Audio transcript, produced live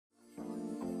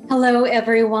Hello,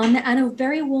 everyone, and a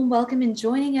very warm welcome in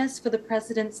joining us for the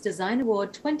President's Design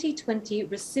Award 2020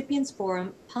 Recipients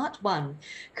Forum, Part 1,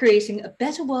 Creating a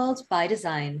Better World by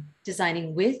Design,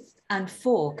 Designing with and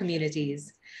for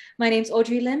Communities. My name's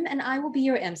Audrey Lim, and I will be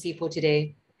your MC for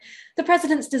today. The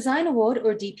President's Design Award,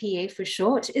 or DPA for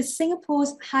short, is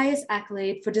Singapore's highest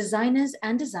accolade for designers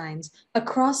and designs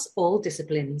across all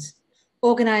disciplines.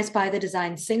 Organized by the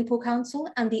Design Singapore Council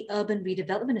and the Urban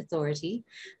Redevelopment Authority,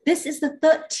 this is the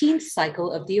 13th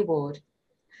cycle of the award.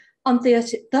 On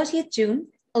 30th June,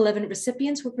 11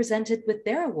 recipients were presented with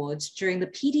their awards during the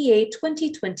PDA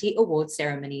 2020 award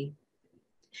ceremony.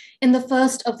 In the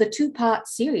first of the two-part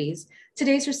series,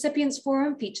 today's Recipients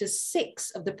Forum features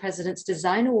 6 of the President's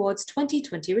Design Awards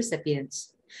 2020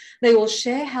 recipients. They will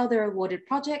share how their awarded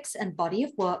projects and body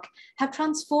of work have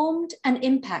transformed and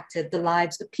impacted the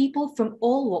lives of people from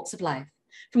all walks of life,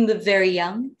 from the very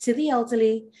young to the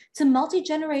elderly, to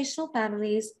multi-generational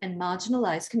families and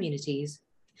marginalized communities.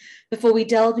 Before we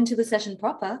delve into the session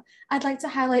proper, I'd like to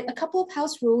highlight a couple of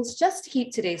house rules just to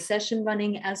keep today's session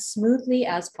running as smoothly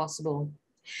as possible.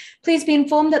 Please be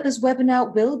informed that this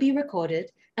webinar will be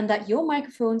recorded and that your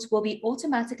microphones will be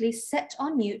automatically set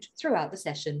on mute throughout the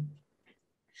session.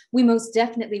 We most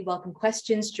definitely welcome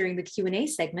questions during the Q&A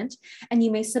segment, and you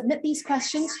may submit these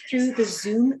questions through the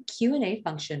Zoom Q&A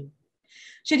function.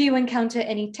 Should you encounter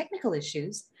any technical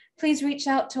issues, please reach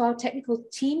out to our technical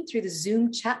team through the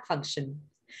Zoom chat function.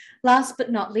 Last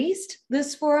but not least,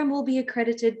 this forum will be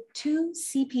accredited 2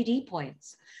 CPD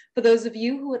points. For those of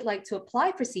you who would like to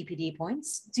apply for CPD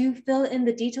points, do fill in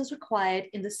the details required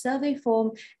in the survey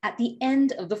form at the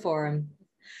end of the forum.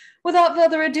 Without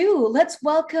further ado, let's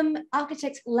welcome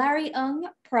architect Larry Ng,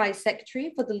 Prize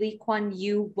Secretary for the Lee Kuan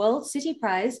Yew World City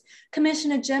Prize,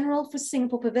 Commissioner General for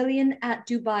Singapore Pavilion at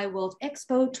Dubai World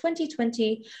Expo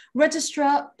 2020,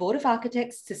 Registrar, Board of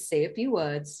Architects, to say a few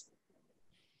words.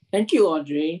 Thank you,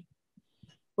 Audrey.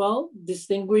 Well,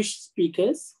 distinguished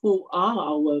speakers who are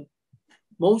our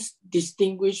most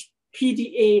distinguished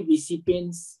PDA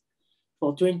recipients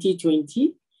for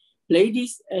 2020,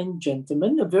 ladies and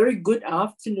gentlemen, a very good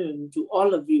afternoon to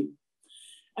all of you.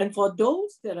 And for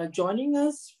those that are joining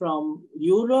us from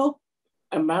Europe,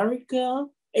 America,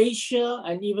 Asia,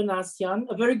 and even ASEAN,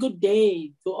 a very good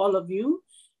day to all of you,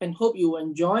 and hope you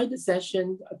enjoy the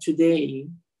session today.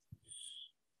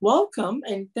 Welcome,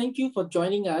 and thank you for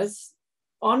joining us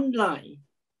online.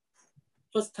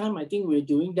 First time I think we're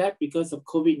doing that because of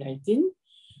COVID-19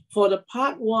 for the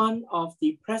part 1 of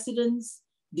the President's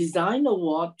Design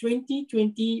Award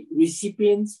 2020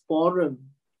 Recipients Forum.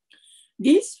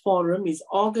 This forum is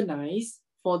organized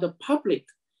for the public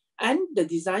and the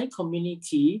design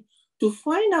community to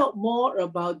find out more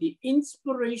about the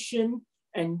inspiration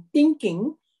and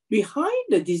thinking behind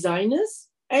the designers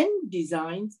and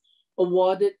designs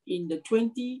awarded in the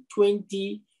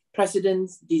 2020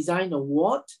 President's Design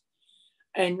Award,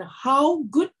 and how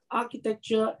good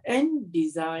architecture and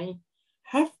design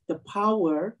have the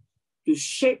power to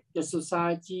shape the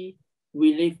society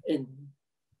we live in.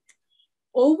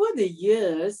 Over the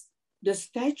years, the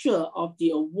stature of the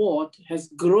award has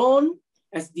grown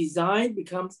as design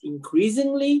becomes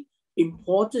increasingly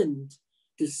important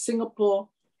to Singapore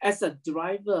as a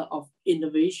driver of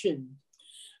innovation.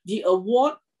 The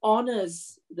award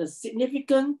honors the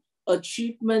significant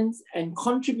achievements and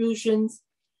contributions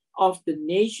of the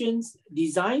nation's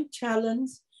design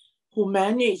talents who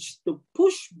managed to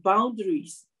push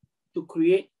boundaries to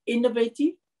create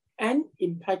innovative and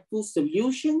impactful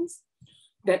solutions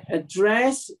that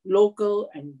address local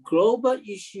and global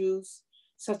issues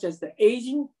such as the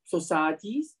aging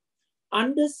societies,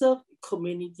 underserved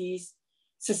communities,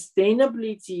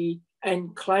 sustainability,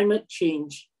 and climate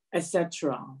change,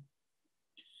 etc.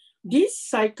 This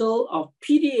cycle of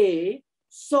PDA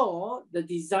saw the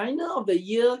Designer of the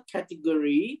Year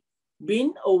category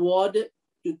being awarded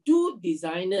to 2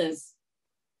 designers,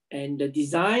 and the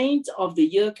Designs of the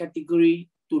Year category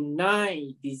to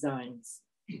 9 designs.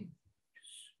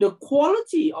 The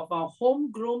quality of our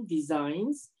homegrown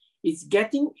designs is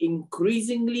getting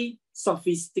increasingly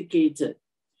sophisticated.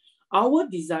 Our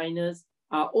designers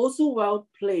are also well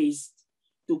placed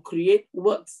to create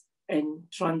works and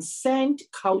transcend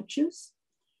cultures,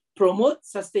 promote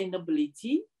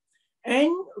sustainability,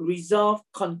 and resolve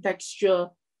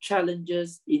contextual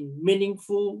challenges in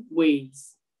meaningful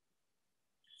ways.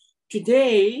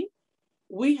 Today,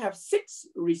 we have 6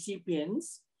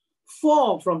 recipients,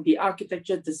 4 from the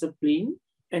architecture discipline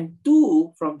and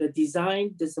 2 from the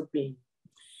design discipline.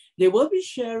 They will be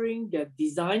sharing their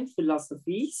design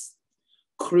philosophies,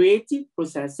 creative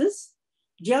processes,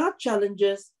 their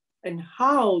challenges, and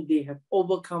how they have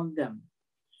overcome them.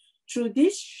 Through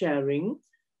this sharing,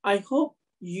 I hope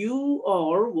you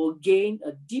all will gain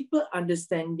a deeper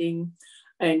understanding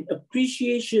and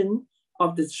appreciation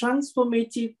of the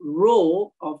transformative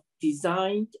role of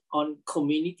design on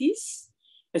communities,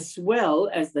 as well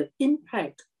as the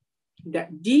impact that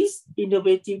these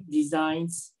innovative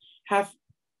designs have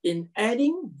in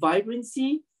adding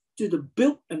vibrancy to the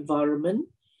built environment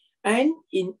and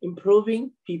in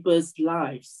improving people's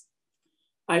lives.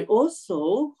 I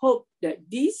also hope that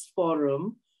this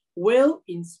forum will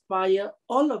inspire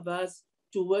all of us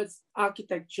towards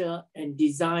architecture and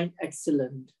design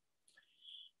excellence.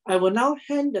 I will now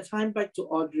hand the time back to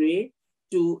Audrey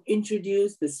to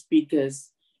introduce the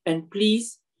speakers, and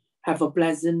please have a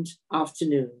pleasant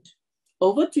afternoon.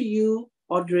 Over to you,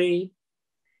 Audrey.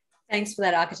 Thanks for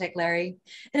that, Architect Larry.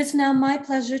 It is now my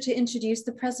pleasure to introduce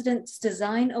the President's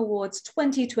Design Awards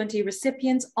 2020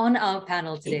 recipients on our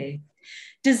panel today.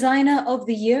 Designer of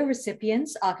the Year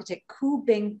recipients, Architect Khoo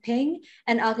Peng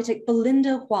and Architect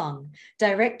Belinda Huang,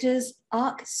 Directors,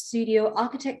 Arc Studio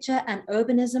Architecture and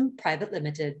Urbanism Private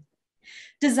Limited.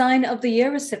 Design of the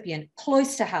Year recipient,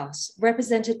 Cloister House,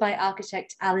 represented by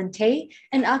Architect Alan Tay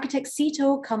and Architect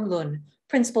Sito Kamlun,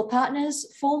 Principal Partners,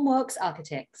 Formwerz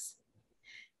Architects.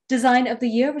 Design of the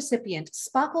Year recipient,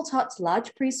 Sparkle Tots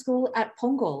Large Preschool at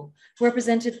Punggol,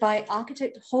 represented by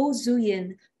Architect Ho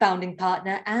Zuyin, Founding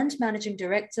Partner and Managing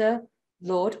Director,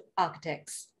 Lord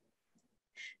Architects.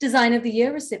 Design of the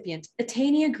Year recipient,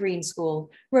 Atania Green School,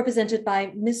 represented by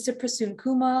Mr. Prasoon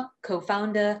Kumar,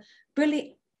 Co-Founder,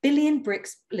 Billion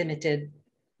Bricks Limited.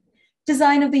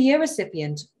 Design of the Year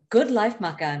recipient, Good Life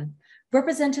Makan,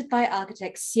 represented by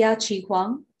Architect Xia Chi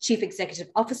Huang, Chief Executive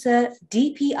Officer,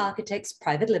 DP Architects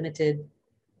Private Limited.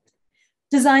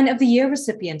 Design of the Year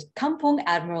recipient, Kampong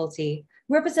Admiralty,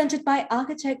 represented by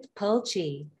Architect Pearl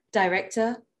Chi,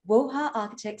 Director, Woha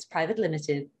Architects Private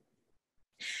Limited.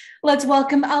 Let's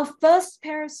welcome our first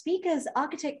pair of speakers,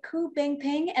 Architect Khoo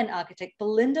Peng and Architect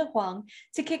Belinda Huang,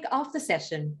 to kick off the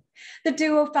session. The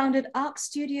duo founded Arc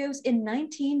Studios in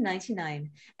 1999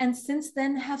 and since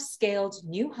then have scaled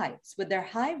new heights with their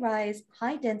high-rise,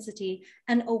 high-density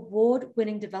and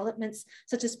award-winning developments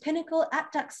such as Pinnacle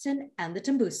at Duxton and the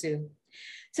Tembusu.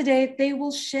 Today, they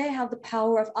will share how the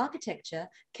power of architecture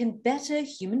can better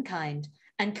humankind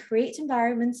and create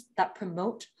environments that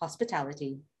promote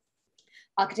hospitality.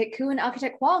 Architect Khoo and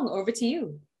Architect Huang, over to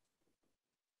you.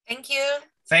 Thank you.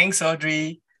 Thanks,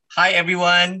 Audrey. Hi,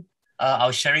 everyone.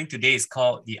 Our sharing today is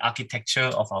called The Architecture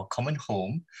of Our Common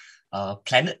Home,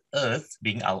 planet Earth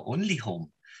being our only home.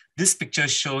 This picture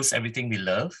shows everything we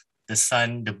love, the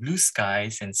sun, the blue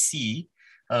skies and sea,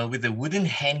 with a wooden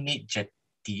handmade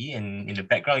jetty, and in the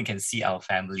background you can see our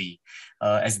family.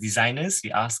 As designers,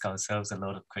 we ask ourselves a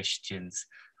lot of questions,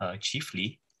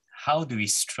 chiefly, how do we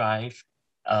thrive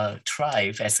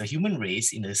as a human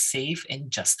race in a safe and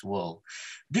just world?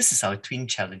 This is our twin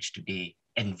challenge today,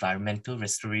 environmental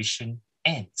restoration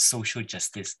and social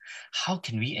justice. How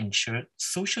can we ensure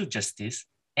social justice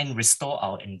and restore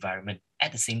our environment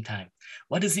at the same time?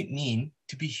 What does it mean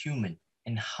to be human?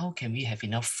 And how can we have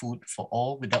enough food for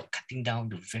all without cutting down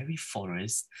the very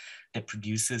forest that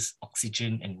produces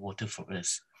oxygen and water for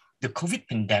us? The COVID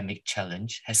pandemic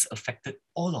challenge has affected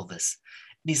all of us.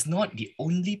 It is not the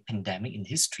only pandemic in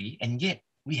history, and yet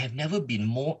we have never been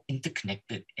more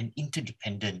interconnected and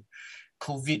interdependent.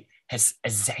 COVID has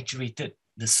exaggerated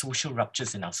the social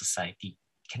ruptures in our society.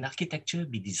 Can architecture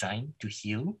be designed to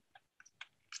heal?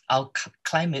 Our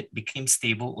climate became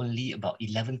stable only about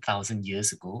 11,000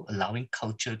 years ago, allowing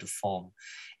culture to form,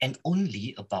 and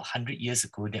only about 100 years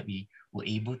ago that we were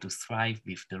able to thrive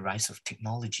with the rise of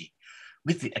technology.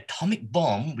 With the atomic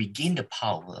bomb, we gained the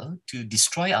power to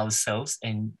destroy ourselves,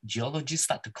 and geologists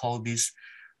start to call this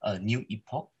a new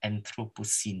epoch,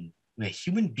 Anthropocene, where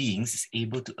human beings is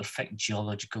able to affect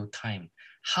geological time.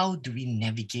 How do we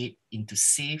navigate into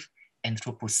safe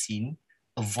Anthropocene,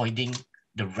 avoiding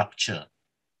the rupture?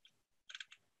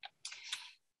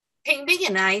 Peng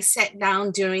and I sat down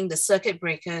during the circuit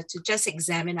breaker to just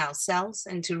examine ourselves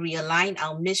and to realign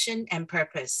our mission and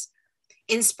purpose.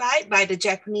 Inspired by the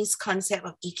Japanese concept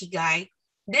of ikigai,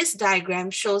 this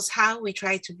diagram shows how we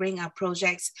try to bring our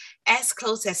projects as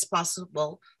close as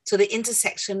possible to the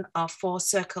intersection of four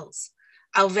circles: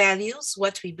 our values,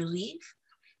 what we believe;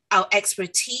 our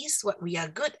expertise, what we are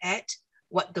good at;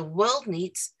 what the world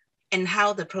needs; and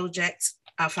how the projects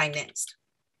are financed.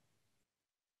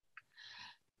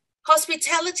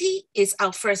 Hospitality is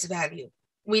our first value.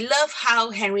 We love how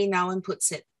Henry Nouwen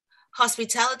puts it.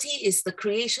 Hospitality is the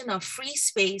creation of free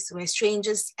space where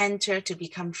strangers enter to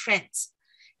become friends.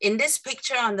 In this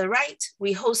picture on the right,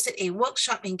 we hosted a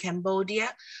workshop in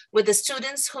Cambodia with the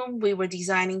students whom we were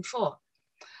designing for.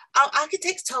 Our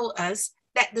architects told us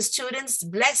that the students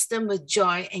blessed them with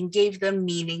joy and gave them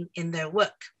meaning in their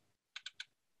work.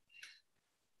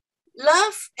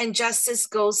 Love and justice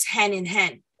goes hand in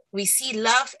hand. We see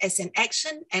love as an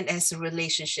action and as a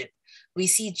relationship. We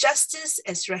see justice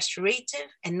as restorative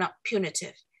and not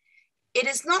punitive. It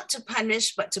is not to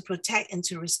punish, but to protect and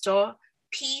to restore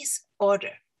peace,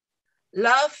 order.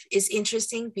 Love is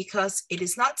interesting because it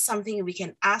is not something we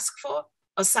can ask for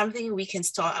or something we can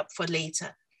store up for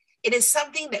later. It is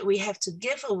something that we have to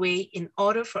give away in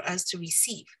order for us to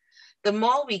receive. The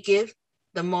more we give,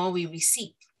 the more we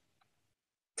receive.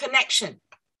 Connection.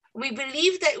 We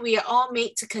believe that we are all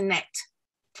made to connect.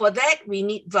 For that, we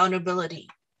need vulnerability.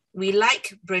 We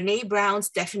like Brené Brown's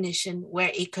definition,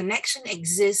 where a connection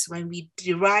exists when we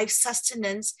derive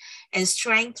sustenance and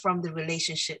strength from the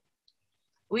relationship.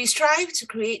 We strive to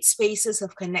create spaces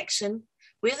of connection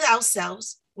with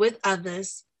ourselves, with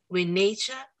others, with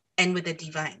nature, and with the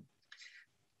divine.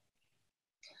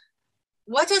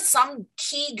 What are some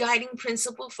key guiding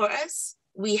principles for us?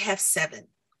 We have 7.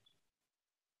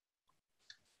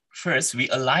 First, we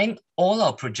align all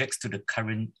our projects to the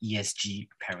current ESG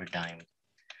paradigm.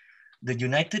 The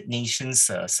United Nations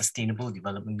Sustainable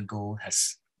Development Goal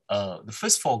has the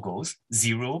first 4 goals: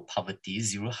 0 poverty,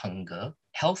 0 hunger,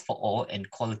 health for all, and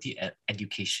quality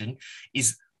education,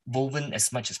 is woven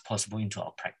as much as possible into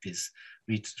our practice.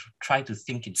 We try to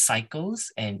think in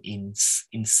cycles and in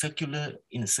a circular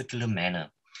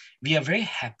manner. We are very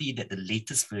happy that the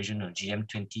latest version of GM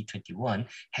 2021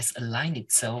 has aligned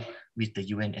itself with the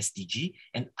UN SDG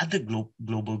and other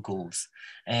global goals.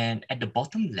 And at the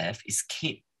bottom left is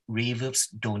Kate Raver's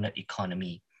donut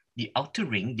economy. The outer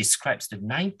ring describes the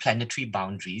 9 planetary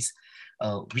boundaries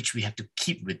which we have to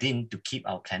keep within to keep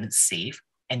our planet safe.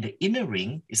 And the inner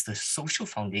ring is the social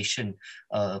foundation,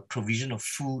 provision of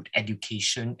food,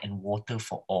 education, and water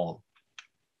for all.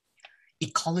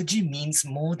 Ecology means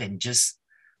more than just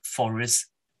forests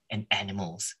and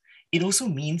animals. It also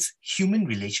means human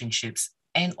relationships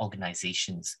and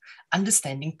organizations.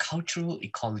 Understanding cultural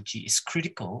ecology is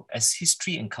critical as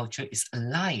history and culture is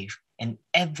alive and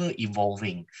ever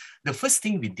evolving. The first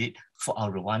thing we did for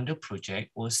our Rwanda project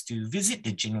was to visit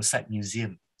the Genocide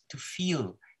Museum, to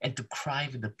feel and to cry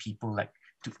with the people, like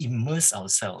to immerse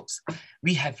ourselves.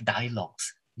 We have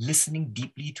dialogues, listening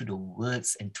deeply to the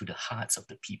words and to the hearts of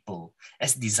the people.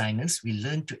 As designers, we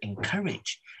learn to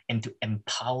encourage and to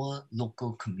empower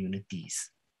local communities.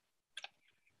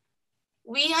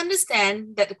 We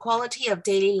understand that the quality of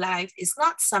daily life is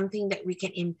not something that we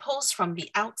can impose from the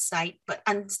outside, but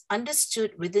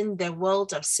understood within their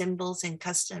world of symbols and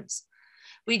customs.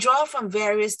 We draw from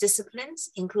various disciplines,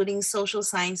 including social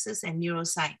sciences and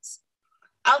neuroscience.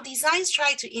 Our designs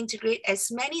try to integrate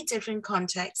as many different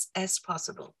contexts as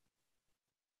possible.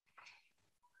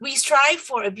 We strive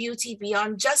for a beauty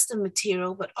beyond just the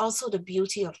material, but also the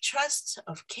beauty of trust,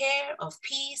 of care, of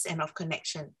peace, and of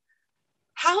connection.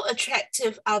 How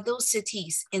attractive are those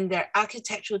cities in their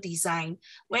architectural design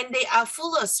when they are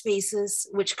full of spaces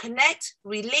which connect,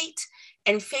 relate,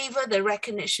 and favor the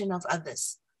recognition of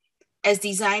others? As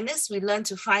designers, we learn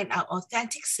to find our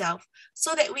authentic self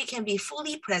so that we can be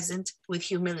fully present with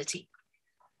humility.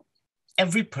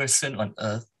 Every person on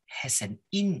earth has an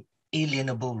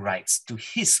inalienable rights to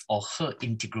his or her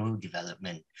integral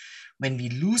development. When we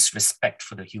lose respect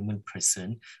for the human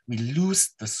person, we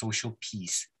lose the social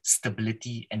peace,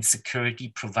 stability, and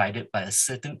security provided by a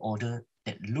certain order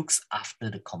that looks after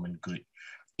the common good.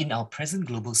 In our present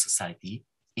global society,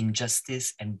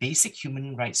 injustice and basic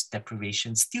human rights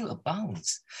deprivation still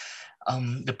abounds.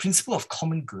 The principle of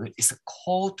common good is a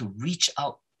call to reach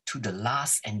out to the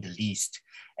last and the least.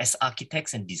 As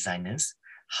architects and designers,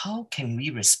 how can we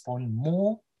respond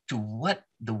more to what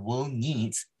the world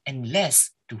needs and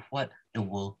less to what the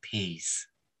world pays?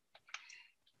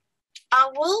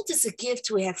 Our world is a gift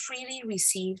we have freely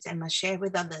received and must share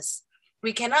with others.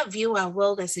 We cannot view our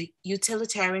world as a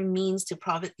utilitarian means to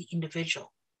profit the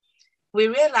individual. We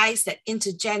realize that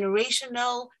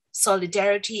intergenerational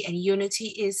solidarity and unity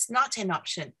is not an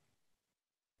option.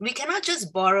 We cannot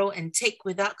just borrow and take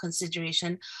without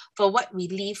consideration for what we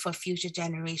leave for future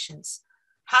generations.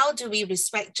 How do we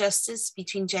respect justice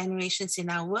between generations in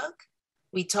our work?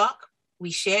 We talk,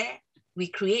 we share, we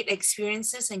create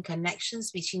experiences and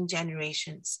connections between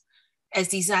generations. As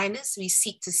designers, we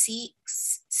seek to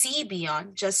see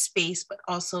beyond just space, but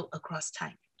also across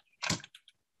time.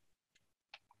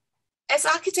 As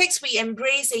architects, we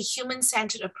embrace a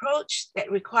human-centered approach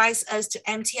that requires us to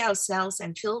empty ourselves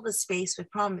and fill the space with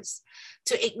promise,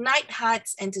 to ignite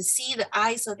hearts and to see the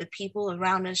eyes of the people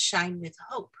around us shine with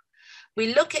hope.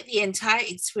 We look at the entire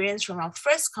experience from our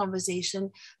first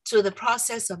conversation to the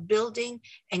process of building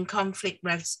and conflict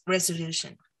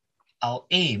resolution. Our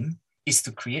aim is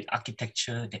to create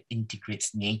architecture that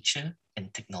integrates nature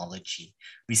and technology.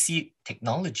 We see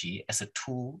technology as a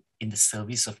tool in the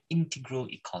service of integral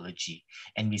ecology,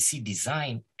 and we see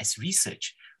design as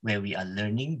research where we are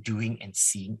learning, doing, and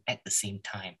seeing at the same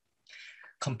time.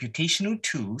 Computational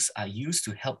tools are used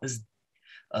to help us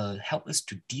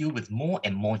to deal with more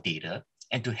and more data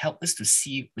and to help us to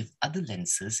see with other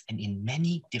lenses and in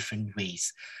many different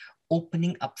ways,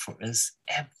 opening up for us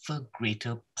ever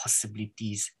greater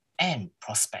possibilities and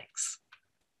prospects.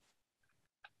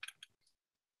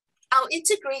 Our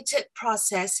integrated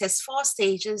process has 4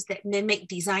 stages that mimic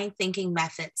design thinking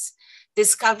methods: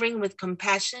 discovering with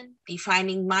compassion,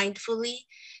 defining mindfully,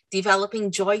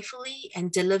 developing joyfully,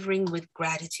 and delivering with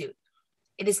gratitude.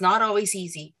 It is not always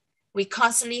easy. We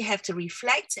constantly have to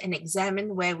reflect and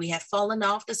examine where we have fallen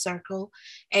off the circle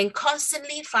and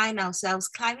constantly find ourselves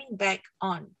climbing back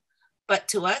on. But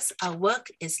to us, our work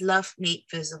is love made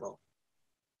visible.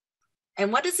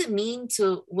 And what does it mean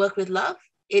to work with love?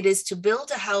 It is to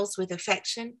build a house with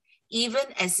affection,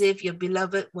 even as if your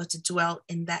beloved were to dwell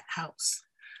in that house.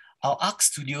 Our Arc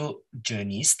Studio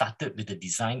journey started with the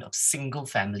design of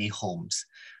single-family homes.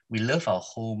 We love our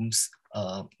homes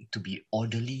to be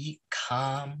orderly,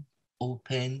 calm,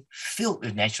 open, filled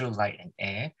with natural light and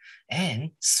air,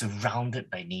 and surrounded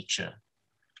by nature.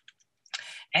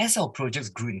 As our projects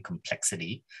grew in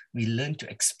complexity, we learned to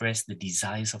express the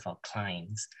desires of our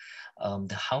clients.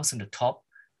 The house on the top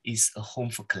is a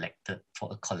home for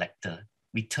a collector.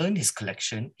 We turned his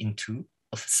collection into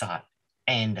a facade.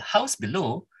 And the house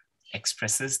below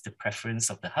expresses the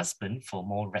preference of the husband for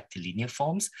more rectilinear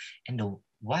forms and the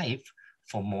wife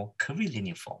for more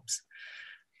curvilinear forms.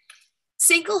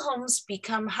 Single homes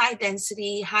become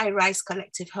high-density, high-rise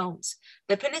collective homes.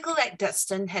 The Pinnacle at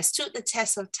Duxton has stood the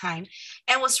test of time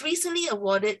and was recently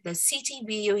awarded the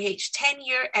CTBUH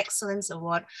 10-Year Excellence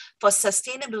Award for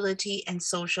Sustainability and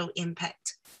Social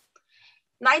Impact.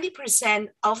 90%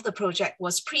 of the project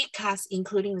was precast,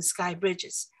 including the sky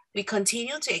bridges. We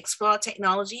continue to explore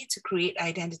technology to create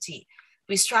identity.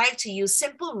 We strive to use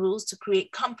simple rules to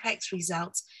create complex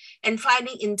results and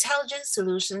finding intelligent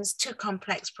solutions to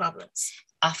complex problems.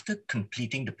 After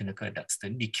completing the Pinnacle at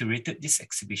Duxton, we curated this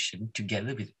exhibition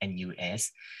together with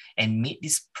NUS and made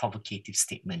this provocative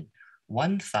statement: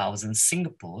 1,000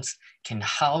 Singapores can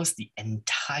house the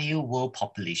entire world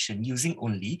population using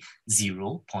only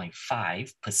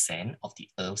 0.5% of the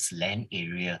Earth's land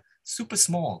area. Super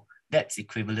small. That's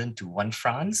equivalent to 1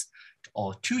 France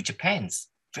or 2 Japans.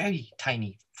 Very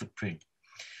tiny footprint.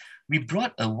 We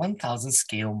brought a 1,000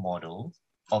 scale model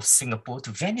of Singapore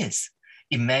to Venice.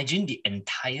 Imagine the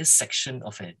entire section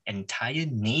of an entire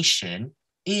nation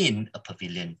in a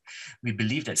pavilion. We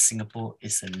believe that Singapore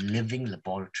is a living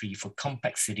laboratory for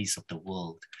complex cities of the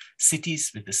world,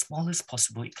 cities with the smallest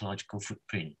possible ecological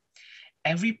footprint.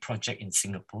 Every project in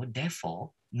Singapore,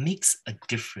 therefore, makes a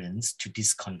difference to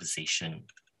this conversation.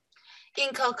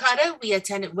 In Kolkata, we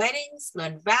attended weddings,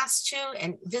 learned Vastu,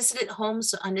 and visited homes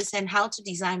to understand how to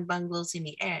design bungalows in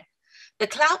the air. The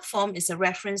cloud form is a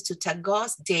reference to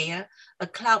Tagore's Daya, a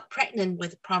cloud pregnant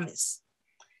with promise.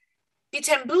 The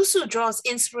Tembusu draws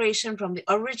inspiration from the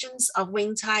origins of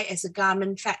Wing Tai as a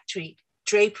garment factory.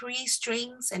 Drapery,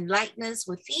 strings, and lightness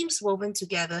were themes woven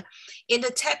together in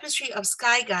the tapestry of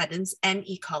sky gardens and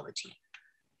ecology.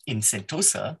 In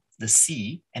Sentosa, the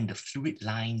sea and the fluid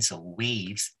lines of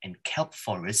waves and kelp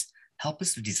forests help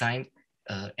us to design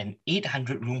an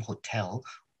 800-room hotel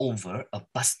over a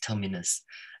bus terminus.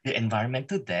 The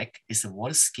environmental deck is a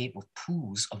waterscape of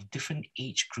pools of different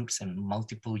age groups and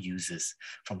multiple uses,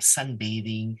 from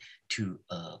sunbathing to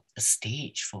a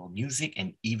stage for music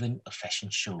and even a fashion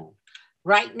show.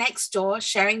 Right next door,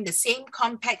 sharing the same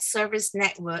compact service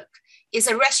network, is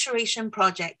a restoration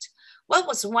project. What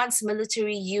was once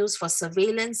military use for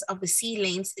surveillance of the sea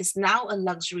lanes is now a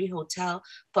luxury hotel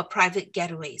for private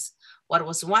getaways. What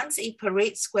was once a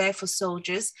parade square for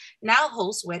soldiers now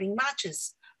hosts wedding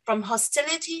marches. From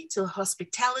hostility to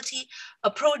hospitality, a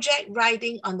project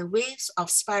riding on the waves of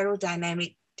spiral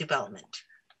dynamic development.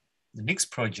 The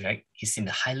next project is in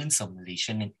the highlands of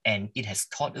Malaysia, and it has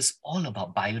taught us all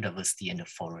about biodiversity and the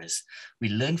forest. We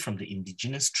learned from the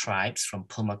indigenous tribes, from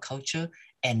permaculture,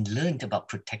 and learned about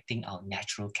protecting our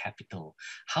natural capital.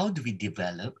 How do we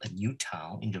develop a new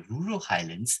town in the rural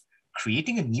highlands,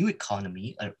 creating a new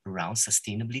economy around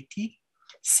sustainability?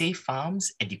 safe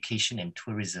farms, education, and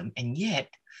tourism, and yet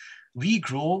we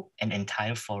grow an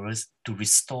entire forest to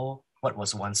restore what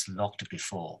was once locked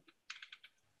before.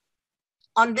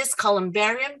 On this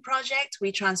columbarium project,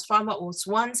 we transform what was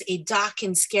once a dark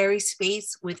and scary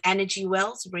space with energy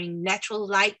wells, bring natural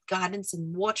light, gardens,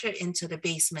 and water into the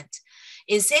basement.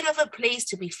 Instead of a place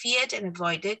to be feared and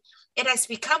avoided, it has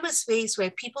become a space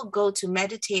where people go to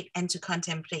meditate and to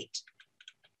contemplate.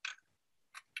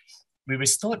 We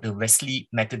restored the Wesley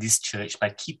Methodist Church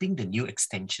by keeping the new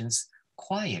extensions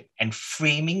quiet and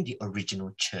framing the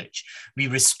original church. We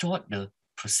restored the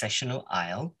processional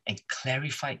aisle and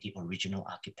clarified the original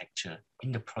architecture,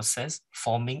 in the process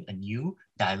forming a new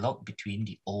dialogue between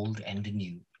the old and the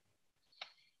new.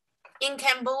 In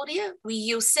Cambodia, we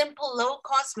use simple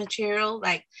low-cost material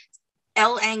like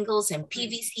L angles and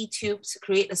PVC tubes to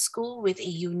create a school with a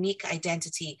unique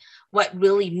identity. What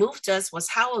really moved us was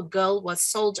how a girl was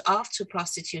sold off to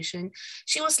prostitution.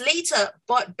 She was later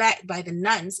bought back by the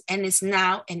nuns and is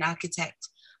now an architect.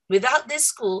 Without this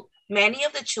school, many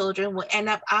of the children will end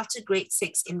up after grade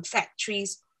 6 in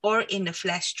factories or in the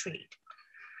flesh trade.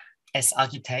 As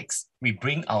architects, we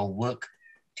bring our work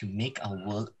to make our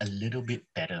world a little bit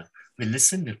better. We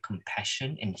listen with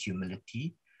compassion and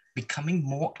humility, becoming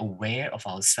more aware of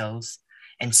ourselves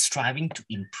and striving to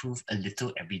improve a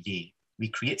little every day. We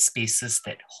create spaces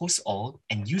that host all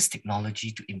and use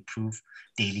technology to improve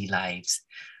daily lives.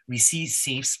 We see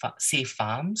safe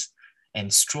farms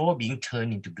and straw being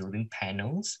turned into building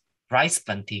panels, rice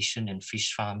plantation and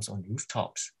fish farms on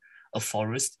rooftops, a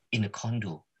forest in a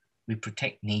condo. We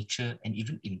protect nature and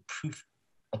even improve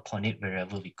upon it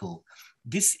wherever we go.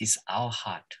 This is our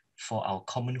heart for our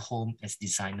common home as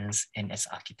designers and as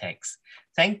architects.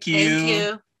 Thank you. Thank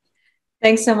you.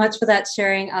 Thanks so much for that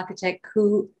sharing, architect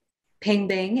Khoo, Peng,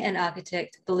 Beng, and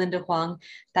architect Belinda Huang.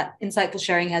 That insightful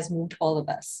sharing has moved all of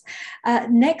us.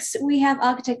 Next, we have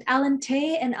architect Alan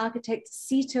Tay and architect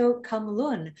Sito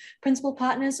Kamlun, principal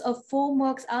partners of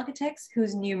Formwerz architects,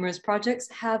 whose numerous projects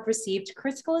have received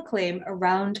critical acclaim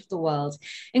around the world,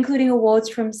 including awards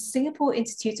from Singapore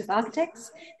Institute of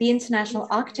Architects, the International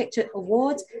Architecture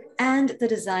Awards, and the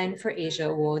Design for Asia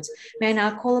Awards. May I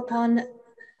now call upon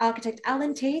architect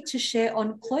Alan Tay to share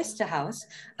on Cloister House,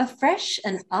 a fresh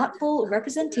and artful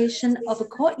representation of a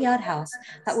courtyard house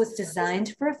that was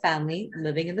designed for a family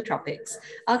living in the tropics.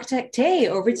 Architect Tay,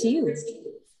 over to you.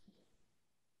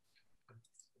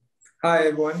 Hi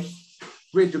everyone,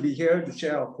 great to be here to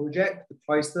share our project, the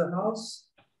Cloister House.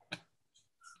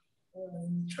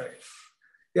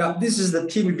 Yeah, this is the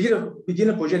team. We begin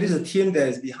a project. This is a team that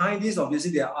is behind this.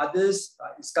 Obviously, there are others.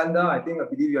 Iskandar, I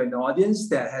believe you're in the audience,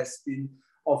 that has been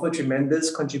offered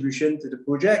tremendous contribution to the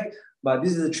project. But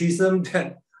this is a threesome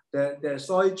that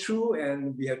saw it through,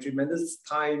 and we have tremendous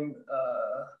time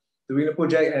doing the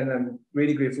project, and I'm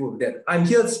really grateful for that. I'm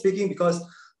here speaking because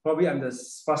probably I'm the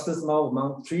fastest mouth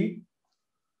among three.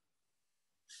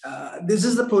 This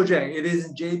is the project. It is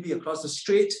in JB across the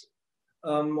street.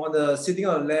 Sitting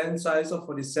on a land size of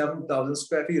 47,000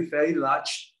 square feet, a fairly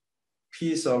large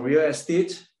piece of real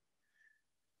estate.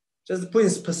 Just to put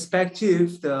in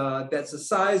perspective, that's the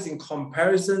size in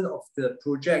comparison of the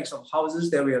projects of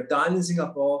houses that we have done in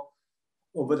Singapore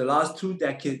over the last 2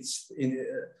 decades,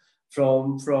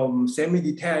 from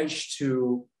semi-detached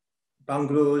to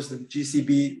bungalows, the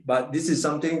GCB. But this is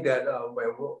something that when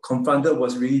we were confronted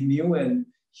was really new and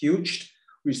huge,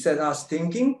 which set us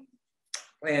thinking.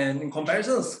 And in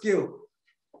comparison of scale,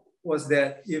 was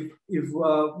that if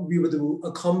we were to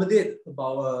accommodate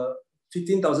about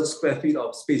 15,000 square feet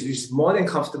of space, which is more than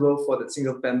comfortable for the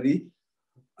single family,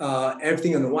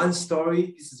 everything on 1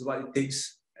 story, this is what it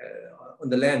takes on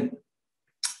the land.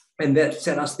 And that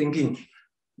set us thinking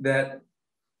that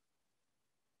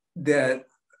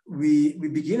we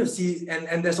begin to see,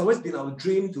 and there's always been our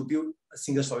dream to build a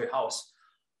single story house.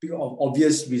 Because of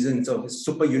obvious reasons. So it's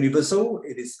super universal,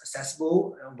 it is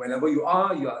accessible, and whenever you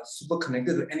are super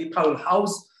connected to any part of the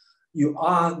house, you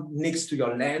are next to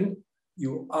your land,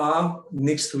 you are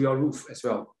next to your roof as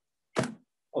well,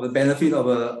 of the benefit of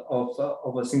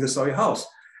a single story house.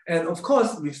 And of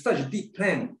course, with such a deep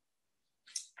plan,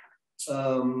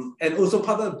 and also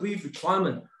part of the brief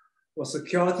requirement was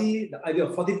security, the idea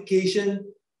of fortification,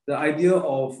 the idea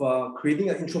of creating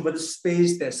an introverted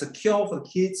space that's secure for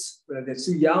kids when they're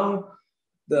still young.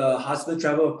 The husband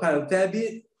traveled quite a fair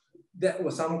bit. That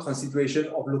was some consideration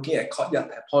of looking at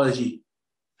courtyard typology.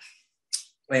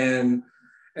 And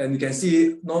you can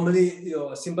see normally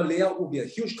a simple layout would be a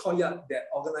huge courtyard that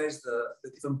organizes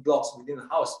the different blocks within the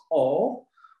house. Or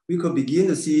we could begin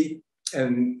to see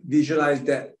and visualize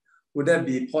that. Would there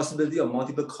be possibility of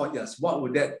multiple courtyards? What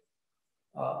would that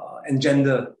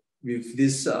engender? with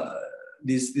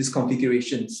these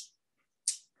configurations.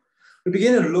 We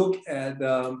begin to look at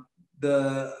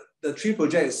the three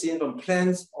projects seen from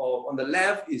plans. On the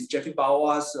left is Jeffrey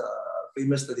Bawa's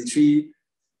famous 33rd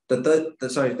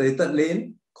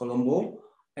lane, Colombo.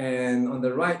 And on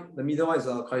the right, the middle one is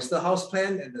a Chrysler house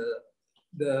plan, and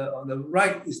on the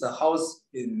right is the house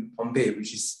in Pompeii,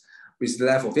 which is the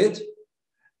left of it.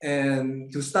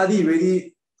 And to study,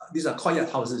 really, these are courtyard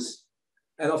houses.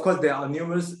 And of course, there are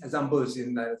numerous examples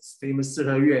in the famous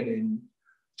Siheyuan in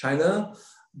China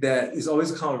that is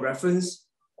always a kind of reference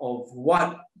of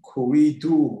what could we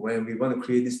do when we want to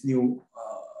create this new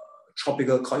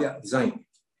tropical courtyard design.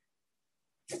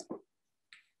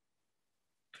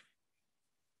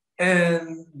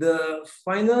 And the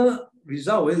final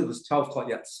result was 12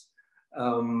 courtyards,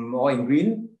 all in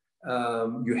green.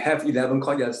 You have 11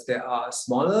 courtyards that are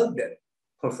smaller, that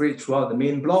perforate throughout the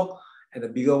main block, and the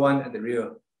bigger one at the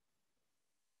rear.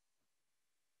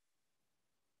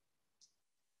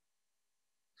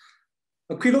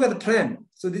 A quick look at the plan.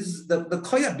 So this is the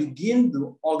courtyard begin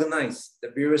to organize the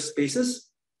various spaces.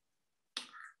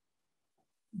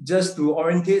 Just to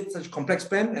orientate such a complex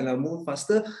plan, and I'll move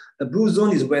faster. The blue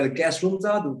zone is where the guest rooms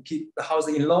are to keep the house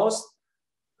in-laws.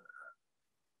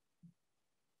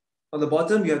 On the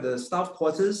bottom, you have the staff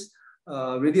quarters,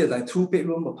 really like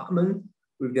 2-bedroom apartment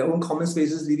with their own common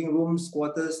spaces, living rooms,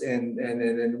 quarters, and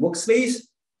workspace.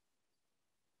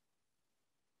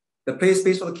 The play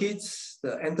space for the kids,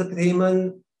 the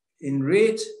entertainment in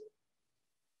red,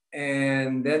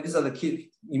 and then these are the kid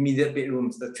immediate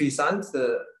bedrooms, the 3 sons,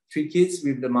 the 3 kids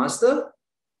with the master,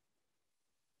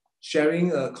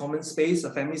 sharing a common space,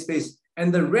 a family space,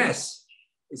 and the rest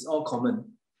is all common.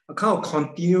 A kind of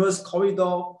continuous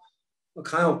corridor, a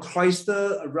kind of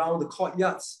cloister around the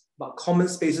courtyards, but common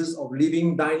spaces of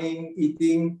living, dining,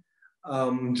 eating,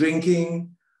 drinking,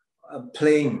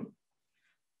 playing.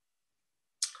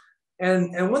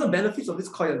 And one of the benefits of this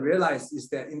courtyard I realized is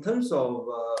that in terms of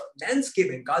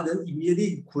landscape and garden, immediately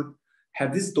you could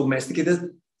have this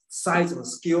domesticated size or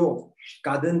scale of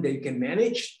garden that you can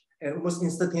manage, and almost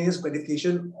instantaneous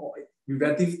gratification or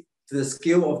relative to the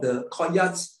scale of the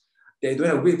courtyards that you don't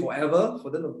have to wait forever for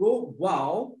them to grow.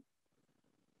 While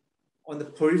on the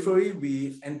periphery,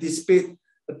 we anticipate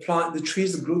the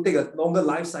trees to grow, take a longer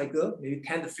life cycle, maybe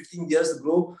 10 to 15 years to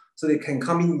grow, so they can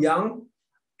come in young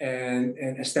and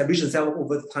establish themselves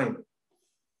over time.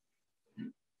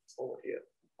 Over here,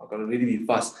 I'm gonna really be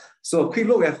fast. So a quick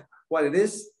look at what it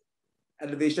is.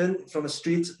 Elevation from the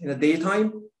street in the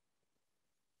daytime.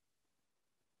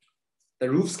 The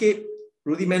roofscape,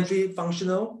 rudimentary,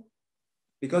 functional,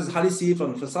 because you hardly see it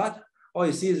from the facade. All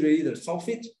you see is really the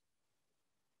soffit.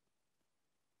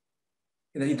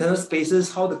 In the internal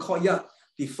spaces, how the courtyard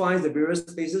defines the various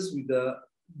spaces with the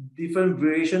different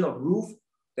variation of roof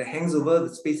that hangs over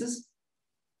the spaces.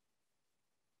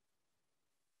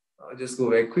 I'll just go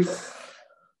very quick.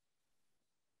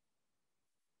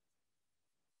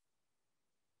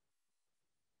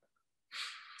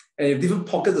 And you have different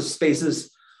pockets of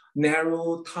spaces,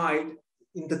 narrow, tight,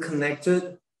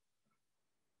 interconnected.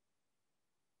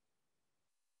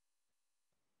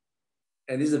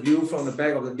 And this is a view from the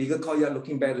back of the bigger courtyard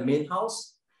looking back at the main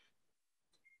house.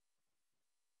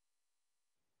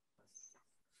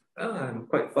 I'm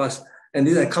quite fast. And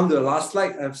this, I come to the last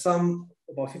slide. I have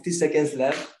about 50 seconds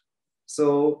left.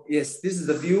 So yes, this is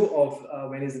the view of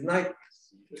when it's night.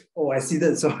 Oh, I see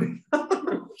that, sorry.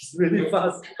 It's really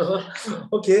fast.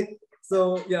 Okay,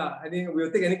 so yeah, I think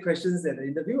we'll take any questions at the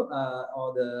interview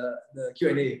or the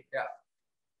Q&A. Yeah,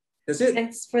 that's it.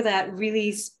 Thanks for that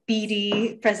really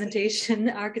speedy presentation,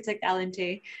 Architect Alan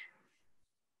Tay.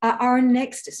 Our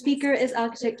next speaker is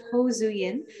Architect Ho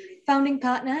Zuyin, founding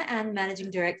partner and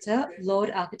managing director, Lord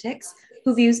Architects,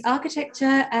 who views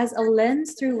architecture as a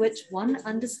lens through which one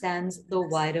understands the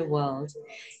wider world.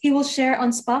 He will share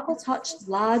on Sparkle Touch's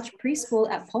large preschool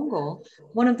at Punggol,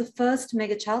 one of the first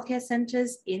mega childcare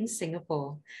centers in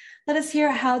Singapore. Let us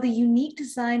hear how the unique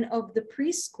design of the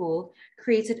preschool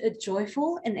created a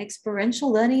joyful and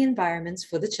experiential learning environments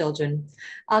for the children.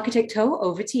 Architect Ho,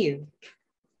 over to you.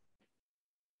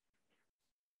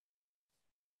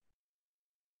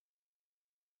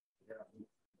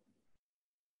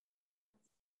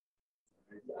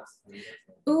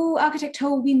 Ooh, Architect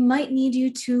Ho, we might need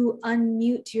you to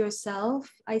unmute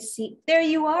yourself. I see. There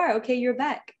you are. Okay, you're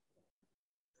back.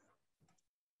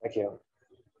 Thank you.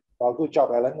 Well, good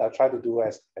job, Ellen. I'll try to do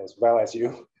as well as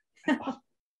you. 5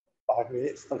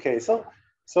 minutes. Okay, so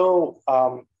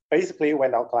basically,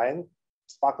 when our client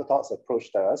Sparkle Thoughts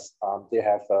approached us, they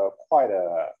have quite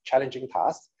a challenging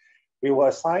task. We were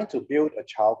assigned to build a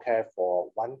childcare for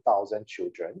 1,000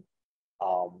 children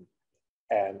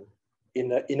And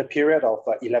in a period of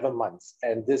 11 months.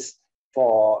 And this,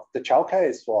 for the childcare,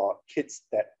 is for kids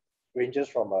that ranges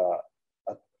from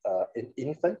an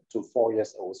infant to 4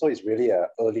 years old. So it's really an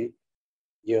early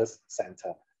years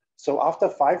center. So after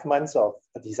 5 months of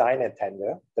design and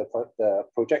tender, the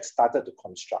project started to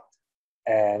construct,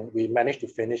 and we managed to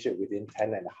finish it within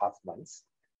 10.5 months.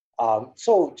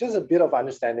 So just a bit of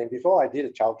understanding, before I did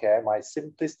the childcare, my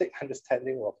simplistic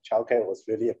understanding of childcare was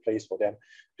really a place for them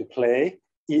to play,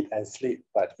 eat and sleep.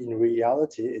 But in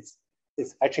reality,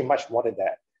 it's actually much more than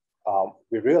that.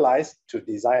 We realized to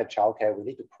design a childcare, we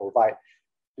need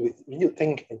to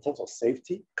think in terms of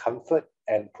safety, comfort,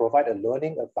 and provide a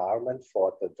learning environment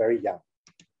for the very young.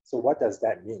 So what does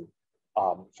that mean?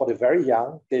 For the very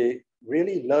young, they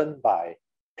really learn by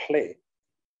play,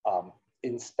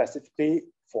 in specifically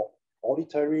for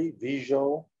auditory,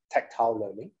 visual, tactile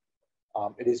learning.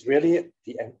 It is really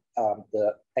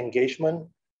the engagement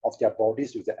of their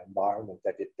bodies with the environment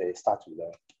that they start to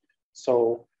learn.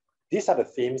 So these are the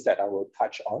themes that I will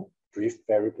touch on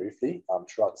very briefly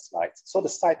throughout the slides. So the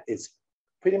site is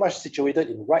pretty much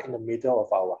situated right in the middle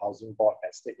of our housing board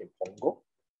estate in Peng.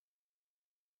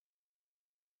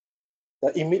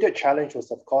 The immediate challenge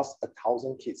was, of course,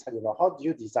 1,000 kids. You know, how do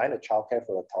you design a childcare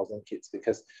for 1,000 kids?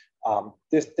 Because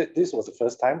this was the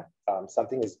first time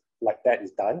something like that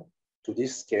is done to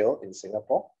this scale in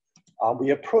Singapore. We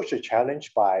approached the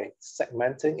challenge by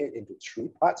segmenting it into 3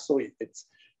 parts. So it's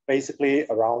basically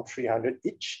around 300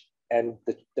 each, and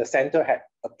the center had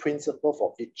a principle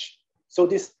for each. So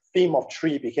this theme of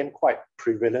 3 became quite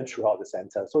prevalent throughout the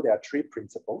center. So there are 3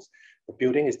 principles. The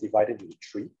building is divided into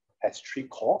 3, has 3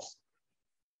 cores.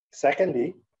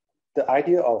 Secondly, the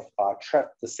idea of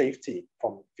the safety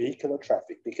from vehicular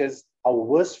traffic, because our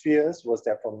worst fears was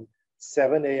that from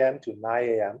 7 a.m. to 9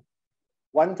 a.m.,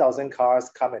 1,000 cars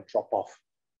come and drop off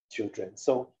children.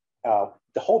 So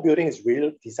the whole building is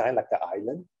really designed like the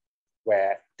island,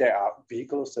 where there are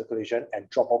vehicle circulation and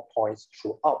drop-off points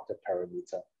throughout the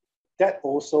perimeter. That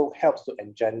also helps to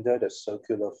engender the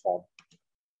circular form.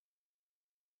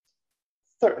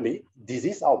 Thirdly,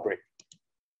 disease outbreak.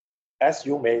 As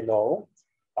you may know,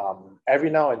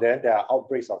 every now and then there are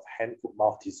outbreaks of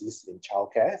hand-foot-mouth disease in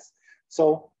childcare.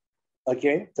 So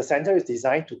again, the center is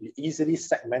designed to be easily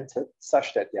segmented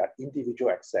such that there are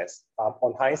individual access.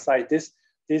 On hindsight, this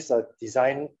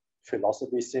design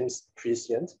philosophy seems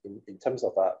prescient in terms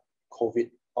of a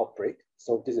COVID outbreak.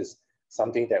 So this is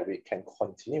something that we can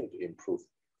continue to improve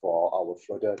for our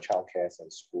further childcares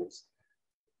and schools.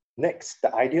 Next,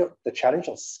 the challenge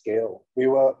of scale.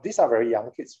 These are very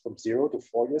young kids from 0 to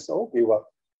 4 years old. We were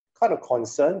kind of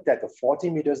concerned that the 40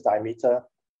 meters diameter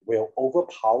will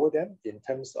overpower them in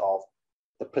terms of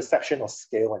the perception of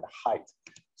scale and height.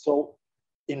 So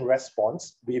in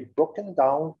response, we've broken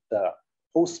down the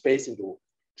whole space into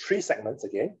 3 segments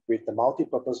again, with the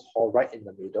multi-purpose hall right in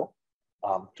the middle,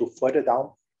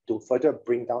 to further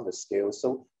bring down the scale.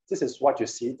 So this is what you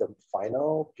see, the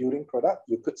final building product.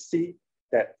 You could see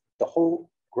that the whole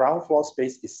ground floor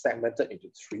space is segmented into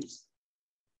 3s,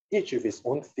 each with its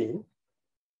own theme.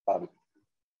 A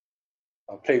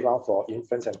playground for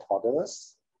infants and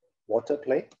toddlers, water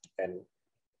play, and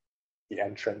the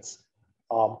entrance.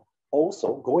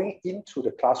 Also, going into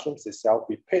the classrooms itself,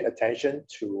 we paid attention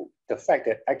to the fact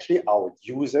that actually our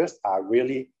users are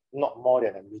really not more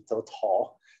than 1 meter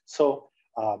tall. So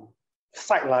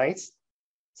sidelines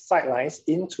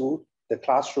into the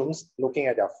classrooms, looking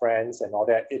at their friends and all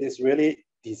that, it is really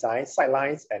designed,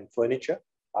 sidelines and furniture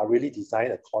are really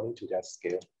designed according to their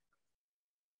scale.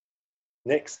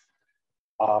 Next,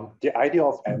 the idea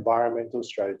of environmental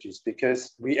strategies,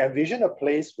 because we envision a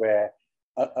place where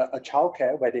a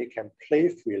childcare where they can play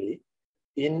freely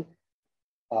in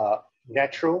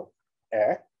natural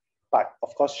air, but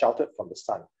of course sheltered from the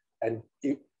sun. And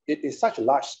it is such a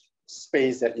large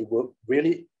space that it will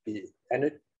really be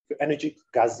energy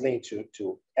guzzling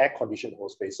to air condition the whole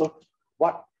space. So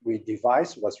what we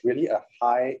devised was really a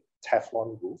high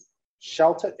Teflon roof,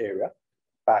 sheltered area,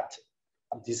 but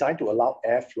designed to allow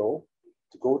airflow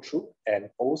to go through, and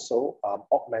also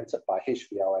augmented by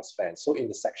HVLS fans. So in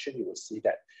the section, you will see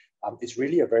that it's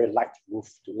really a very light roof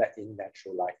to let in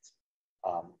natural light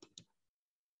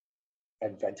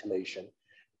and ventilation.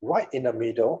 Right in the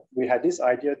middle, we had this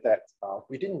idea that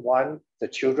we didn't want the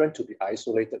children to be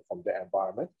isolated from the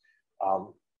environment.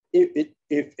 If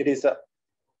it is a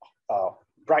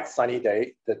bright sunny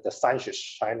day, the sun should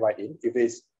shine right in. If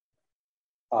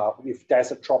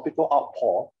there's a tropical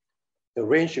outpour, the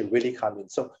rain should really come in.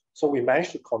 So we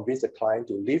managed to convince the client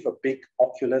to leave a big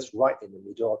oculus right in the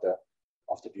middle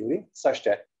of the building, such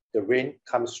that the rain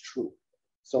comes through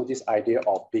So this idea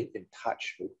of being in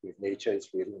touch with nature is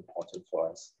really important for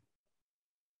us.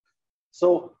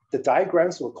 So the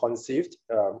diagrams were conceived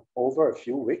over a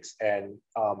few weeks, and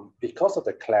because of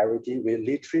the clarity, we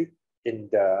literally, in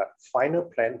the final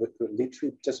plan, we could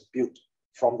literally just build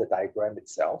from the diagram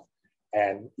itself.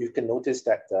 And you can notice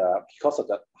that because of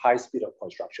the high speed of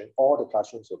construction, all the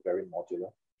classrooms were very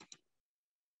modular.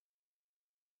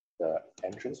 The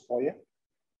entrance foyer.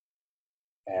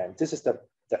 And this is the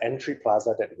entry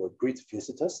plaza that will greet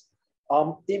visitors.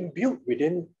 Inbuilt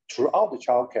within, throughout the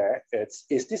childcare,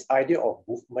 is this idea of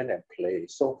movement and play.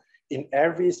 So in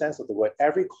every sense of the word,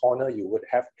 every corner you would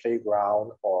have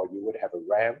playground, or you would have a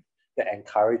ramp that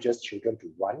encourages children to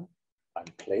run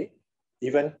and play.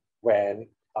 Even when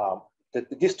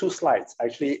these two slides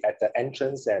actually at the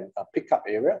entrance and pickup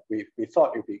area, we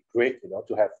thought it would be great,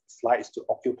 to have slides to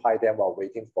occupy them while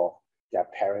waiting for their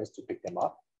parents to pick them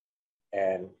up.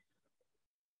 And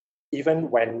even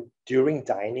when during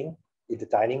dining, in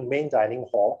the main dining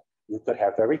hall, you could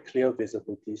have very clear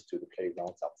visibilities to the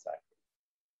playgrounds outside.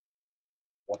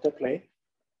 Water play,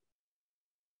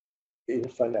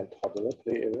 infant and toddler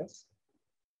play areas,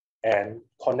 and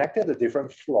connected the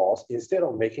different floors, instead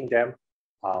of making them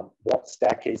walk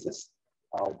staircases,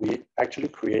 we actually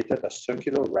created a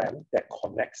circular ramp that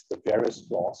connects the various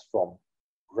floors from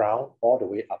ground all the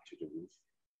way up to the roof.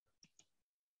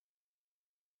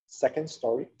 Second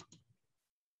story.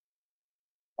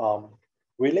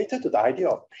 Related to the idea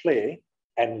of play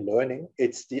and learning,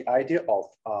 it's the idea of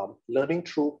learning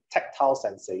through tactile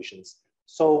sensations.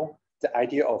 So the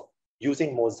idea of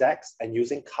using mosaics and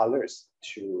using colors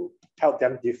to help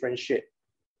them differentiate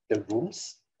the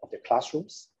rooms of the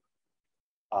classrooms.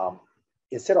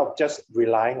 Instead of just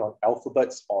relying on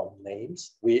alphabets or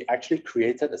names, we actually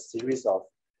created a series of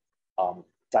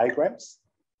diagrams,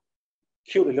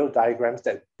 cute little diagrams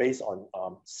that based on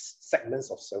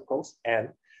segments of circles. And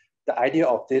the idea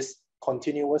of this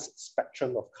continuous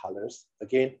spectrum of colors,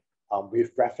 again,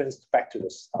 we've referenced back to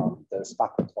the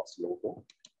Sparkle Thoughts logo,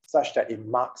 such that it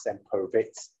marks and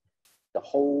pervades the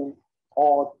whole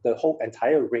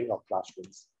entire ring of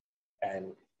classrooms.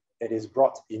 And it is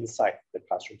brought inside the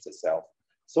classrooms itself.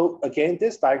 So again,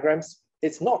 these diagrams,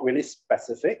 it's not really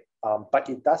specific, but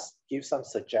it does give some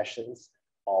suggestions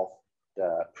of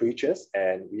the creatures.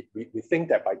 And we think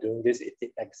that by doing this,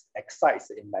 it excites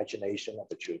the imagination of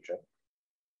the children.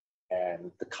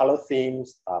 And the color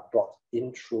themes are brought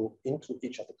into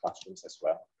each of the classrooms as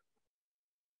well.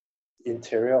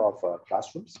 Interior of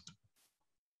classrooms.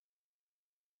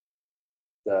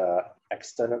 The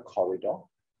external corridor.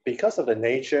 Because of the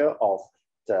nature of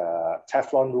the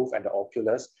Teflon roof and the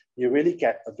oculus, you really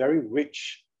get a very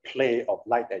rich play of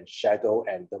light and shadow,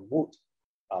 and the mood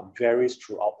varies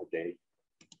throughout the day.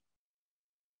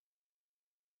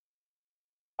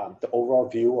 The overall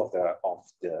view of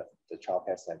the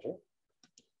childcare center.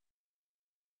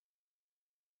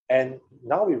 And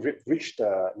now we've reached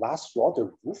the last floor,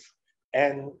 the roof,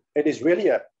 and it is really